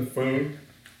around the phone.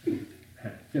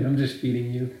 And I'm just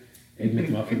feeding you Egg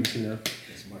McMuffins, you know.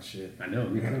 That's my shit. I know,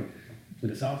 me too.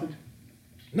 With the sausage?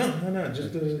 No,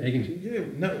 just the egg and cheese? Yeah,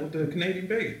 no, with the Canadian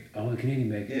bacon. Oh, the Canadian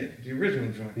bacon. Yeah, the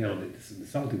original joint. You know, the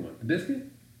salty one. The biscuit?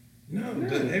 No,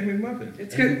 the Egg McMuffin.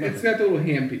 It's got the little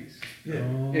ham piece. Yeah.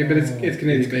 Oh. Yeah, but it's Canadian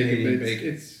bacon, Canadian but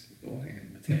bacon. it's little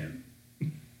ham. It's ham.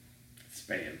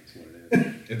 Spam is what it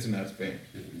is. It's not Spam.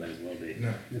 It might as well be.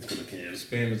 No. It's for the cans.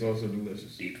 Spam is also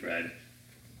delicious. Deep fried.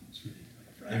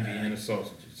 And Vienna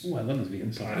sausages. Oh, I love those vegan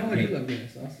Oh, sausages. I do love Vienna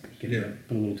sausage. Yeah.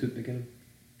 Put a little toothpick in them.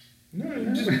 No,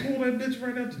 you just pull that bitch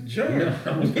right out the jar. No,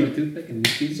 I'm gonna put a toothpick in the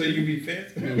cheese. So you be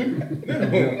fancy?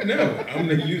 no. I'm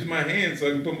gonna use my hand so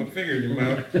I can put my finger in your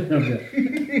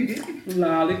mouth.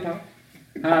 Lollipop.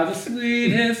 How the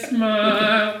sweetest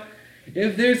smile.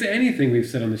 If there's anything we've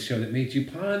said on the show that made you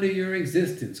ponder your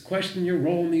existence, question your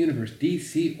role in the universe,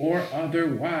 DC or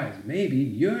otherwise, maybe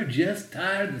you're just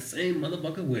tired of the same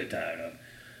motherfucker we're tired of.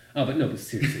 Oh, but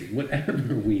seriously,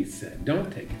 whatever we said, don't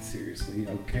take it seriously,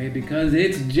 okay? Because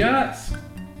it's just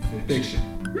Fiction.